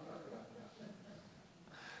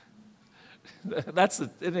 That's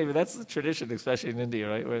the tradition, especially in India,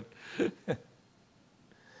 right? Where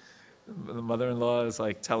the mother-in-law is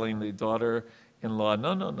like telling the daughter-in-law,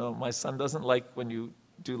 no, my son doesn't like when you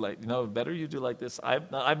do like, better you do like this.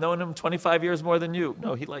 I've known him 25 years more than you.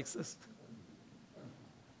 No, he likes this.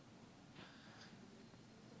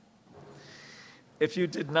 If you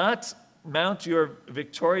did not mount your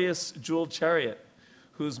victorious jeweled chariot,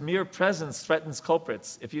 whose mere presence threatens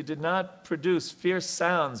culprits, if you did not produce fierce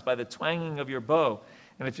sounds by the twanging of your bow,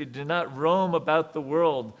 and if you did not roam about the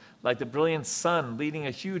world like the brilliant sun, leading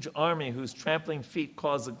a huge army whose trampling feet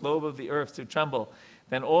cause the globe of the earth to tremble,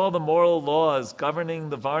 then all the moral laws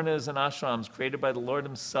governing the varnas and ashrams created by the Lord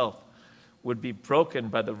himself would be broken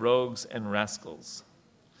by the rogues and rascals.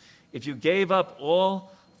 If you gave up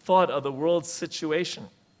all thought of the world's situation,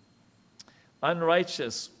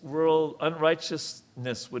 unrighteousness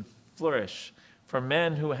would flourish, for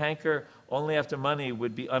men who hanker only after money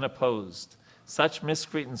would be unopposed. Such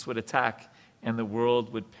miscreants would attack, and the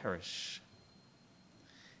world would perish.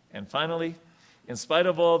 And finally, in spite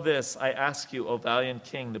of all this, I ask you, O valiant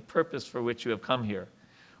king, the purpose for which you have come here.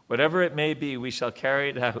 Whatever it may be, we shall carry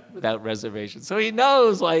it out without reservation. So he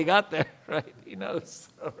knows why he got there, right? He knows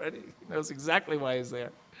already. He knows exactly why he's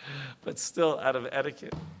there. But still, out of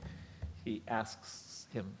etiquette, he asks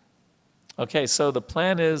him. Okay, so the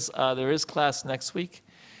plan is there is class next week,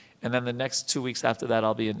 and then the next 2 weeks after that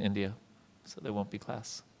I'll be in India, so there won't be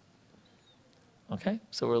class. Okay,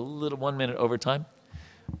 so we're a little 1 minute over time.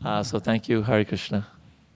 So thank you, Hare Krishna.